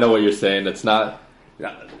I know what you're saying. It's not.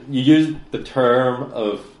 You use the term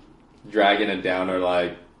of dragging it down or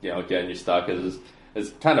like getting you stuck is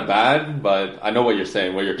kind of bad. But I know what you're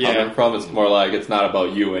saying. Where you're coming from, it's more like it's not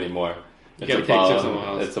about you anymore.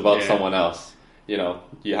 It's about someone else.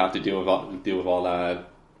 You have to deal with all that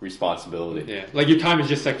responsibility. Yeah, like your time is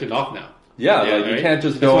just sectioned off now. Yeah, like right? you can't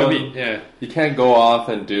just That's go. what I mean. Yeah, you can't go off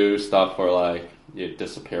and do stuff for like you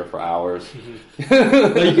disappear for hours.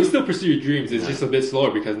 Mm-hmm. Like, you can still pursue your dreams. It's just a bit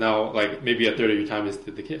slower because now, like maybe a third of your time is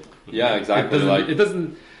to the kid. Yeah, exactly. It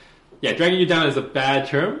doesn't. Yeah, dragging you down is a bad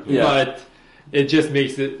term, but it just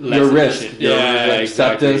makes it less your risk. efficient. Your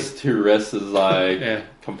acceptance to risk is like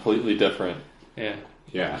completely different.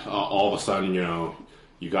 Yeah. All of a sudden,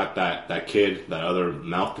 you got that kid, that other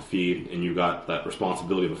mouth to feed, and you got that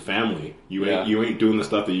responsibility of a family. You ain't doing the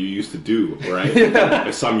stuff that you used to do, right?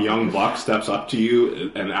 If some young buck steps up to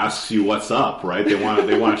you and asks you what's up, right? They want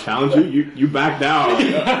to challenge you you back down.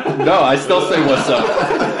 No, I still say what's up.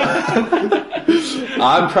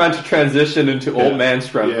 I'm trying to transition into old man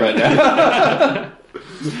strength right now.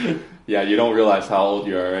 Yeah, you don't realize how old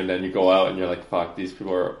you are, and then you go out and you're like, fuck, these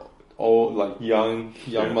people are old, like young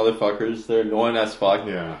motherfuckers. They're annoying as fuck.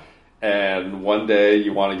 Yeah. And one day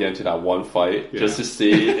you want to get into that one fight just to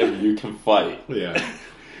see if you can fight. Yeah.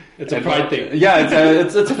 It's a pride thing. Yeah,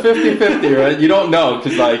 it's a 50-50, right? You don't know,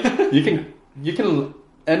 because like you can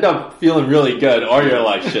end up feeling really good, or you're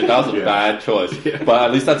like, shit, that was a bad choice. Yeah. But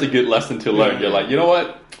at least that's a good lesson to learn. You're like, you know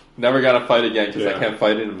what? Never gotta fight again because I can't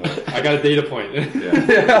fight anymore. I got a data point.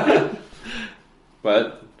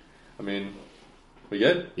 But I mean, we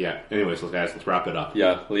good? Yeah. Anyways, guys, let's wrap it up.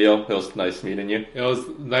 Yeah, Leo, it was nice meeting you. It was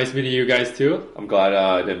nice meeting you guys too. I'm glad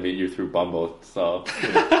I didn't meet you through Bumble. So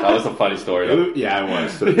that was a funny story. Though. Yeah, it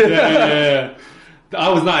was. Yeah. I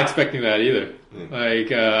was not expecting that either.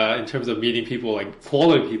 Like in terms of meeting people, like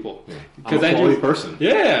quality people. I'm a quality person.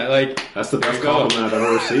 Yeah, like that's the best compliment I've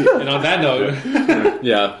ever received. And on that note,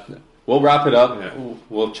 we'll wrap it up. Yeah.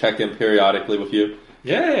 We'll check in periodically with you.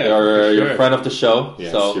 Yeah, you're a friend of the show.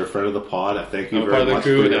 Yes, so you're a friend of the pod. Thank you very much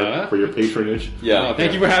for your patronage. Yeah,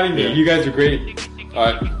 thank you for having me. You guys are great.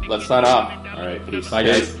 All right, let's sign off. All right, peace. Bye,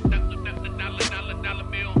 guys.